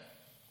 amen?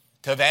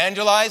 To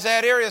evangelize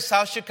that area,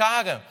 South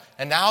Chicago.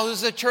 And now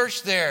there's a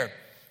church there.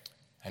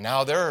 And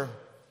now they're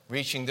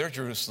reaching their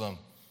Jerusalem.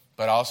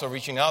 But also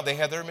reaching out. They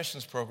had their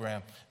missions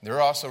program. They're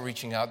also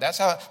reaching out. That's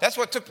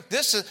what took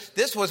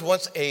this was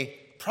once a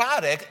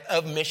product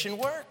of mission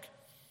work.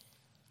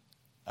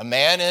 A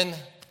man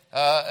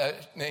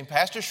named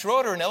Pastor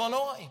Schroeder in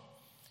Illinois.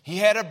 He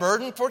had a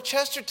burden for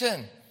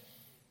Chesterton.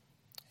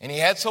 And he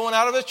had someone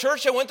out of the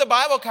church that went to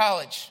Bible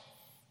college,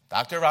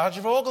 Dr.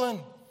 Roger Vogelin.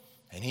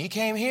 And he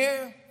came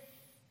here.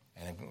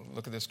 And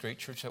look at this great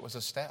church that was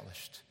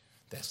established.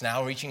 That's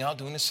now reaching out,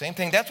 doing the same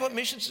thing. That's what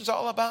missions is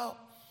all about.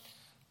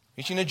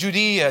 Reaching to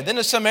Judea, then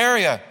to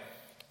Samaria.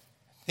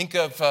 Think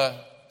of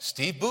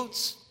Steve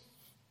Boots.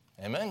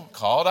 Amen.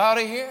 Called out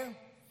of here.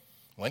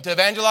 Went to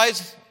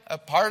evangelize a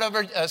part of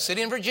a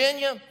city in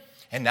Virginia.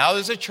 And now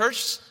there's a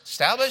church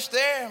established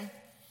there.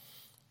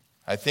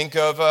 I think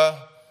of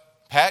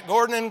Pat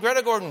Gordon and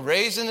Greta Gordon,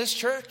 raised in this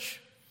church.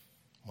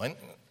 Went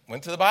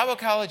to the Bible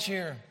college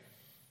here.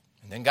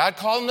 And then God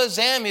called them to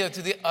Zambia,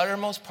 to the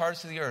uttermost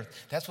parts of the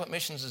earth. That's what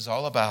missions is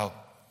all about.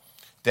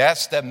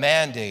 That's the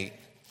mandate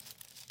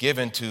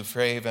given to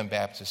Fairhaven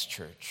Baptist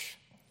Church.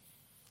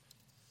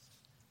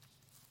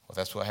 Well,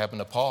 that's what happened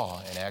to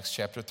Paul in Acts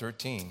chapter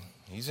 13.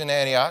 He's in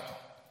Antioch.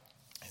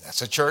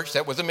 That's a church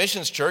that was a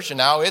missions church, and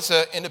now it's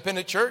an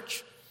independent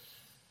church.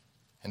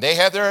 And they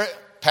have their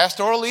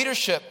pastoral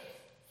leadership.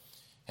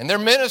 And they're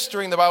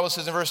ministering, the Bible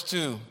says in verse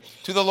 2,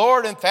 to the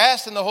Lord and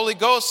fast, and the Holy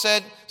Ghost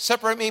said,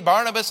 separate me,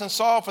 Barnabas and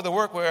Saul, for the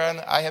work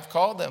wherein I have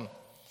called them.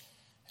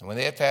 And when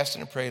they had fasted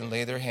and prayed and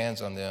laid their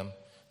hands on them,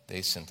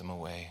 they sent them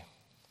away.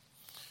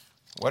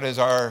 What is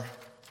our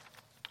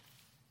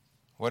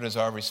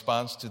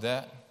response to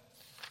that?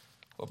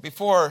 Well,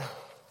 before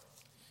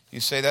you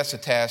say that's a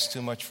task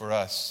too much for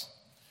us,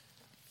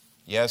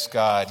 yes,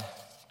 God,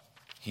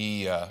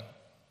 He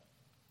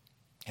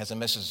has a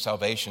message of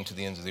salvation to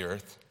the ends of the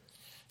earth.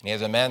 And He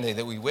has a mandate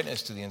that we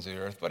witness to the ends of the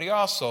earth. But He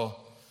also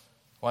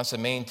wants to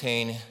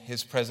maintain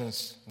His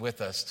presence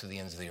with us to the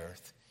ends of the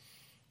earth.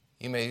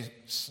 You may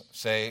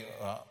say,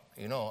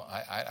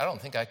 I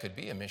don't think I could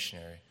be a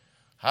missionary.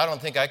 I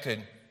don't think I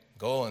could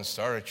go and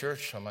start a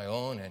church on my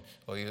own. And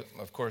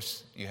of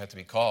course, you have to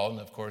be called,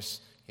 and of course,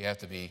 you have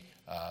to be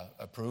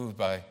approved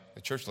by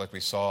the church, like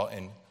we saw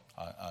on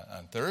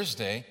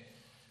Thursday.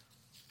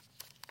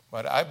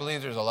 But I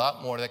believe there's a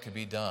lot more that could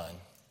be done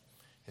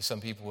if some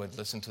people would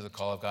listen to the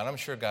call of God. I'm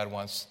sure God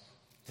wants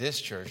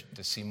this church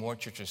to see more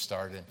churches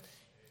started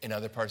in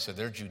other parts of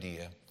their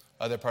Judea,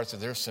 other parts of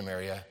their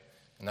Samaria,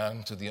 and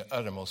on to the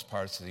uttermost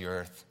parts of the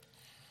earth.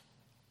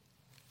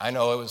 I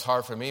know it was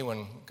hard for me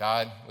when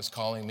God was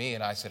calling me,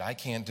 and I said, I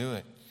can't do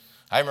it.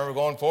 I remember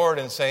going forward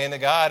and saying to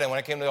God, and when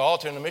I came to the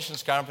altar in the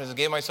missions conference and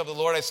gave myself to the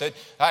Lord,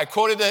 I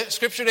quoted the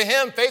scripture to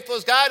him, faithful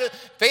is God,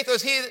 faithful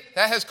is he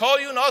that has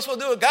called you and also will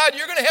do it. God,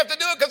 you're going to have to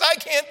do it because I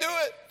can't do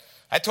it.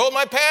 I told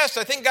my past,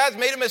 I think God's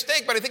made a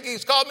mistake, but I think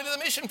he's called me to the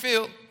mission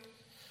field.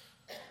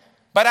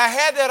 But I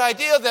had that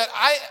idea that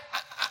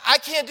I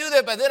can't do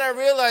that, but then I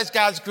realized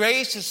God's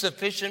grace is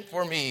sufficient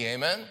for me,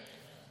 amen?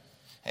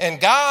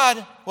 And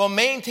God will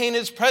maintain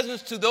his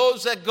presence to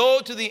those that go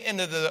to the end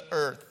of the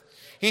earth.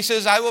 He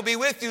says, I will be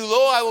with you,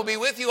 lo, I will be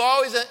with you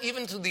always,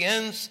 even to the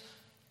ends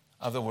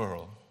of the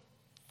world.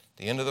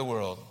 The end of the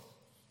world.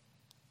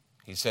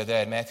 He said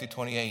that in Matthew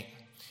 28.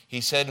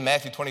 He said in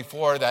Matthew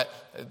 24 that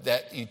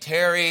you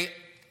tarry,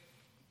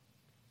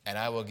 and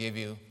I will give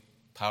you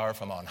power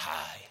from on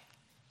high.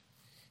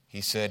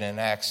 He said in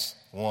Acts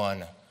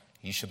 1,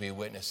 you shall be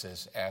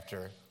witnesses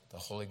after the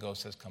Holy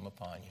Ghost has come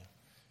upon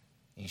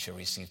you. You shall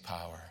receive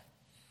power.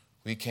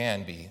 We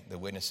can be the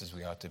witnesses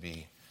we ought to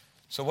be.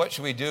 So what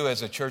should we do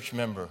as a church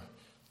member?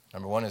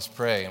 Number one is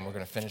pray, and we're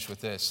going to finish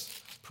with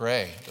this.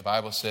 Pray. The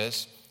Bible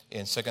says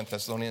in 2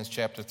 Thessalonians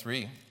chapter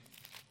 3,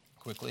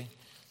 quickly,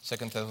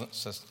 2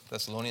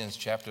 Thessalonians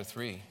chapter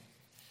 3.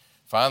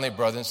 Finally,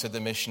 brethren, said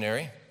the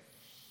missionary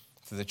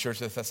to the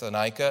church of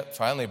Thessalonica,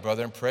 finally,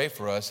 brethren, pray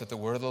for us that the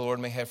word of the Lord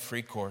may have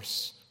free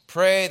course.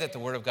 Pray that the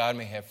word of God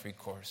may have free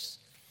course.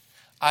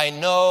 I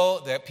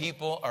know that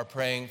people are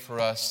praying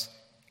for us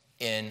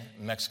in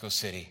Mexico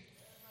City.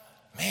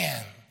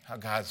 Man, how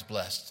God's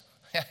blessed.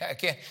 I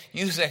can't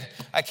use that.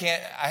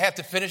 I have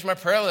to finish my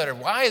prayer letter.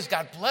 Why is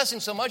God blessing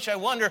so much? I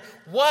wonder,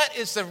 what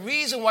is the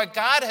reason why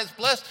God has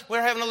blessed?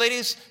 We're having a lady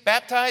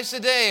baptized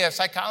today, a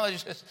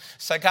psychiatrist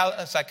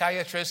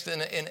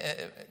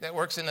that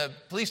works in the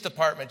police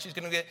department. She's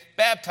going to get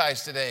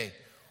baptized today.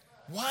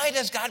 Why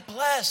does God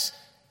bless?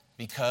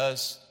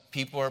 Because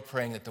people are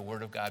praying that the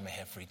word of God may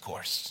have free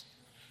course.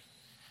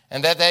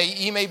 And that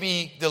he may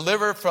be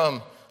delivered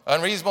from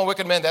unreasonable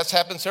wicked men. That's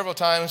happened several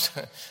times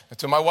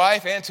to my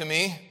wife and to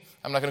me.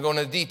 I'm not going to go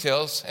into the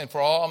details. And for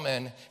all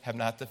men have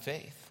not the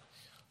faith.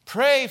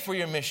 Pray for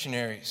your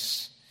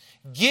missionaries.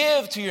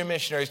 Give to your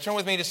missionaries. Turn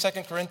with me to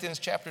 2 Corinthians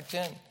chapter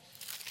 10.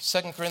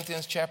 2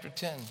 Corinthians chapter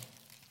 10.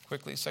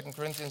 Quickly, 2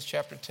 Corinthians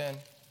chapter 10.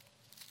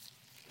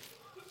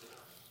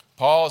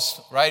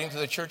 Paul's writing to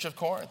the church of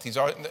Corinth.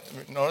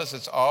 Notice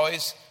it's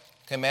always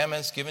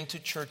commandments given to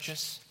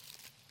churches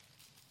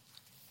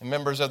and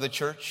members of the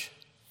church.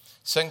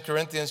 2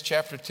 Corinthians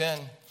chapter 10,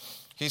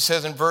 he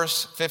says in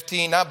verse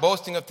 15, not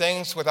boasting of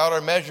things without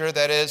our measure,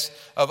 that is,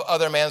 of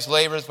other man's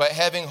labors, but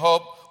having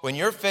hope when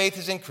your faith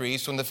is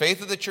increased, when the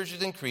faith of the church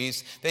is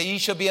increased, that ye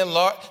shall be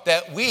enlarged,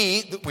 that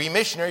we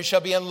missionaries shall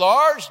be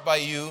enlarged by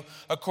you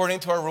according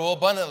to our rule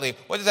abundantly.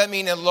 What does that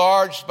mean,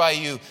 enlarged by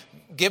you?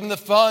 Given the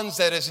funds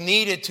that is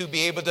needed to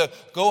be able to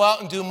go out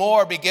and do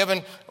more, be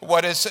given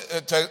what is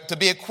to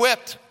be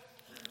equipped,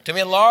 to be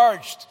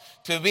enlarged,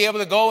 to be able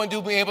to go and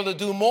be able to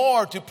do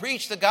more, to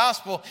preach the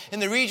gospel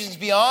in the regions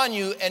beyond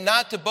you, and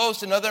not to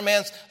boast in other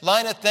man's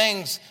line of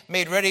things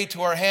made ready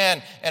to our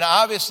hand. And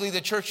obviously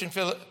the church in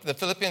the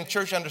Philippian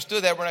church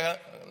understood that. We're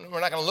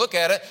not going to look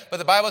at it, but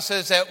the Bible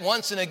says that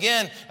once and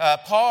again,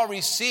 Paul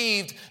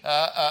received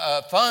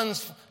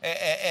funds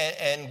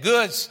and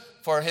goods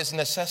for his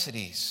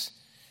necessities.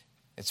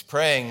 It's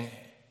praying,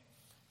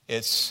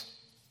 it's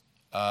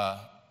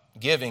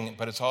giving,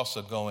 but it's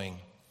also going.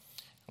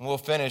 And we'll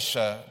finish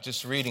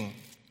just reading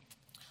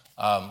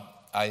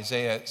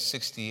Isaiah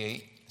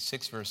 68,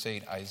 6 verse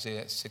 8.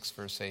 Isaiah 6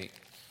 verse 8.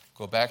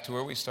 Go back to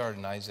where we started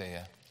in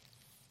Isaiah.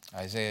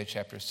 Isaiah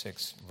chapter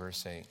 6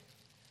 verse 8.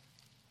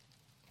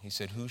 He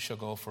said, who shall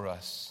go for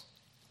us?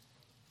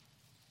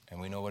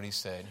 And we know what he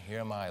said. Here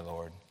am I,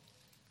 Lord.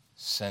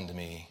 Send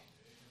me.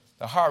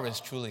 The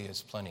harvest truly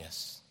is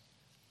plenteous.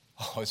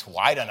 Oh, it's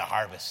white on the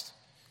harvest.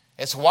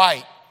 It's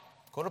white.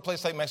 Go to a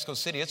place like Mexico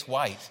City, it's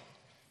white.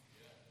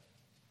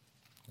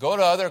 Go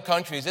to other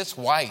countries, it's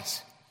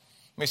white.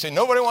 You may say,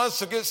 nobody wants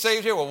to get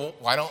saved here. Well,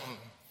 why don't,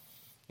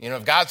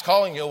 if God's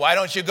calling you, why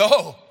don't you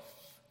go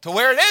to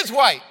where it is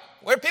white,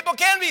 where people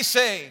can be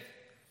saved?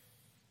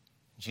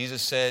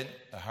 Jesus said,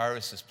 the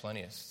harvest is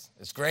plenteous.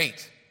 It's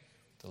great.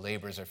 The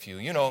laborers are few.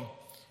 In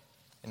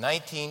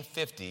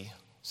 1950,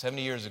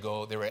 70 years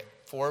ago, there were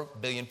 4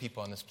 billion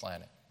people on this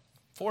planet.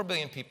 4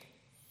 billion people.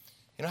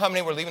 You know how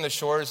many were leaving the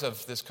shores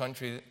of this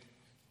country? And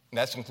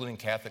that's including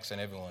Catholics and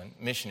everyone,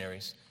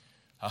 missionaries.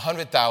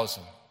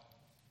 100,000.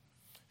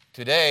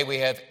 Today, we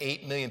have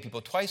 8 million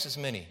people, twice as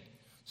many.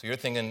 So you're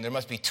thinking there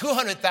must be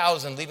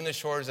 200,000 leaving the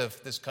shores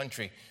of this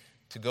country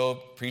to go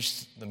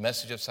preach the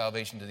message of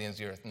salvation to the ends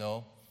of the earth?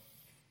 No,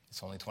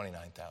 it's only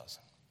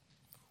 29,000.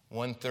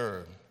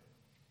 1/3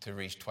 to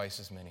reach twice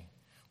as many.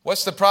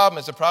 What's the problem?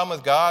 Is the problem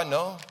with God?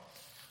 No.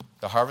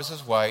 The harvest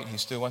is white. He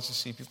still wants to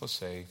see people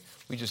saved.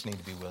 We just need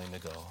to be willing to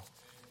go.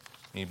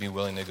 We need to be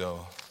willing to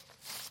go.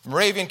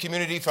 Moravian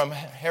community from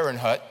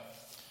Herrnhut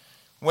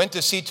went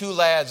to see 2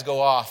 lads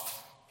go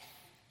off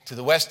to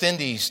the West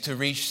Indies to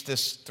reach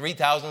this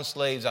 3,000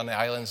 slaves on the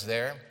islands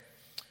there.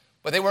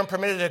 But they weren't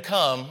permitted to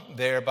come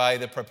there by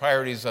the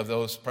proprietors of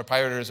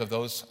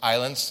those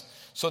islands.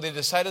 So they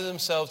decided to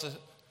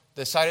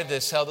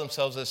sell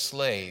themselves as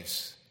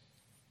slaves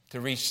to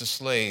reach the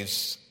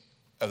slaves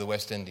of the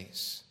West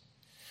Indies.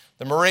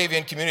 The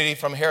Moravian community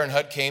from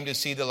Herrnhut came to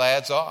see the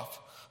lads off,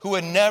 who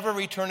would never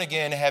return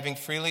again, having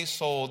freely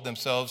sold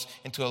themselves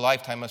into a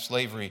lifetime of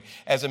slavery.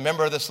 As a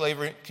member of the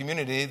slavery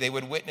community, they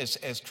would witness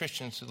as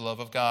Christians to the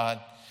love of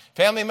God.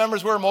 Family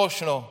members were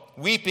emotional,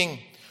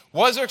 weeping.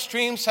 Was their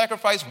extreme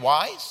sacrifice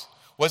wise?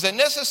 Was it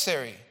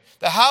necessary?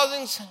 The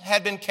housings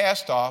had been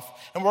cast off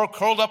and were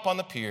curled up on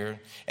the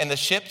pier, and the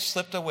ship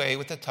slipped away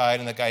with the tide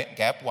and the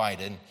gap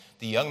widened.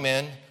 The young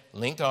men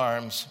linked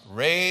arms,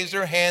 raised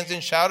their hands,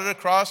 and shouted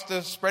across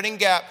the spreading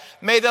gap,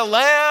 "May the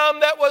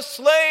Lamb that was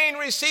slain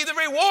receive the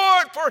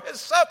reward for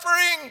his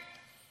suffering."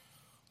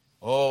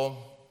 Oh,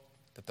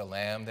 that the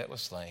Lamb that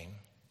was slain,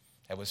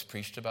 that was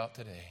preached about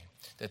today,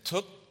 that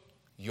took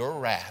your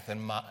wrath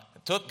and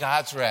took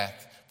God's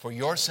wrath for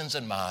your sins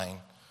and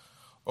mine,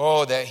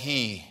 oh, that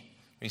he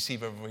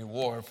receive a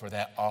reward for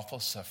that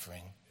awful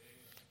suffering.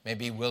 May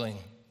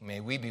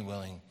we be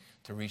willing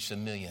to reach the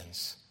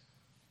millions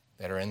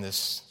that are in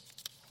this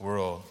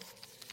world.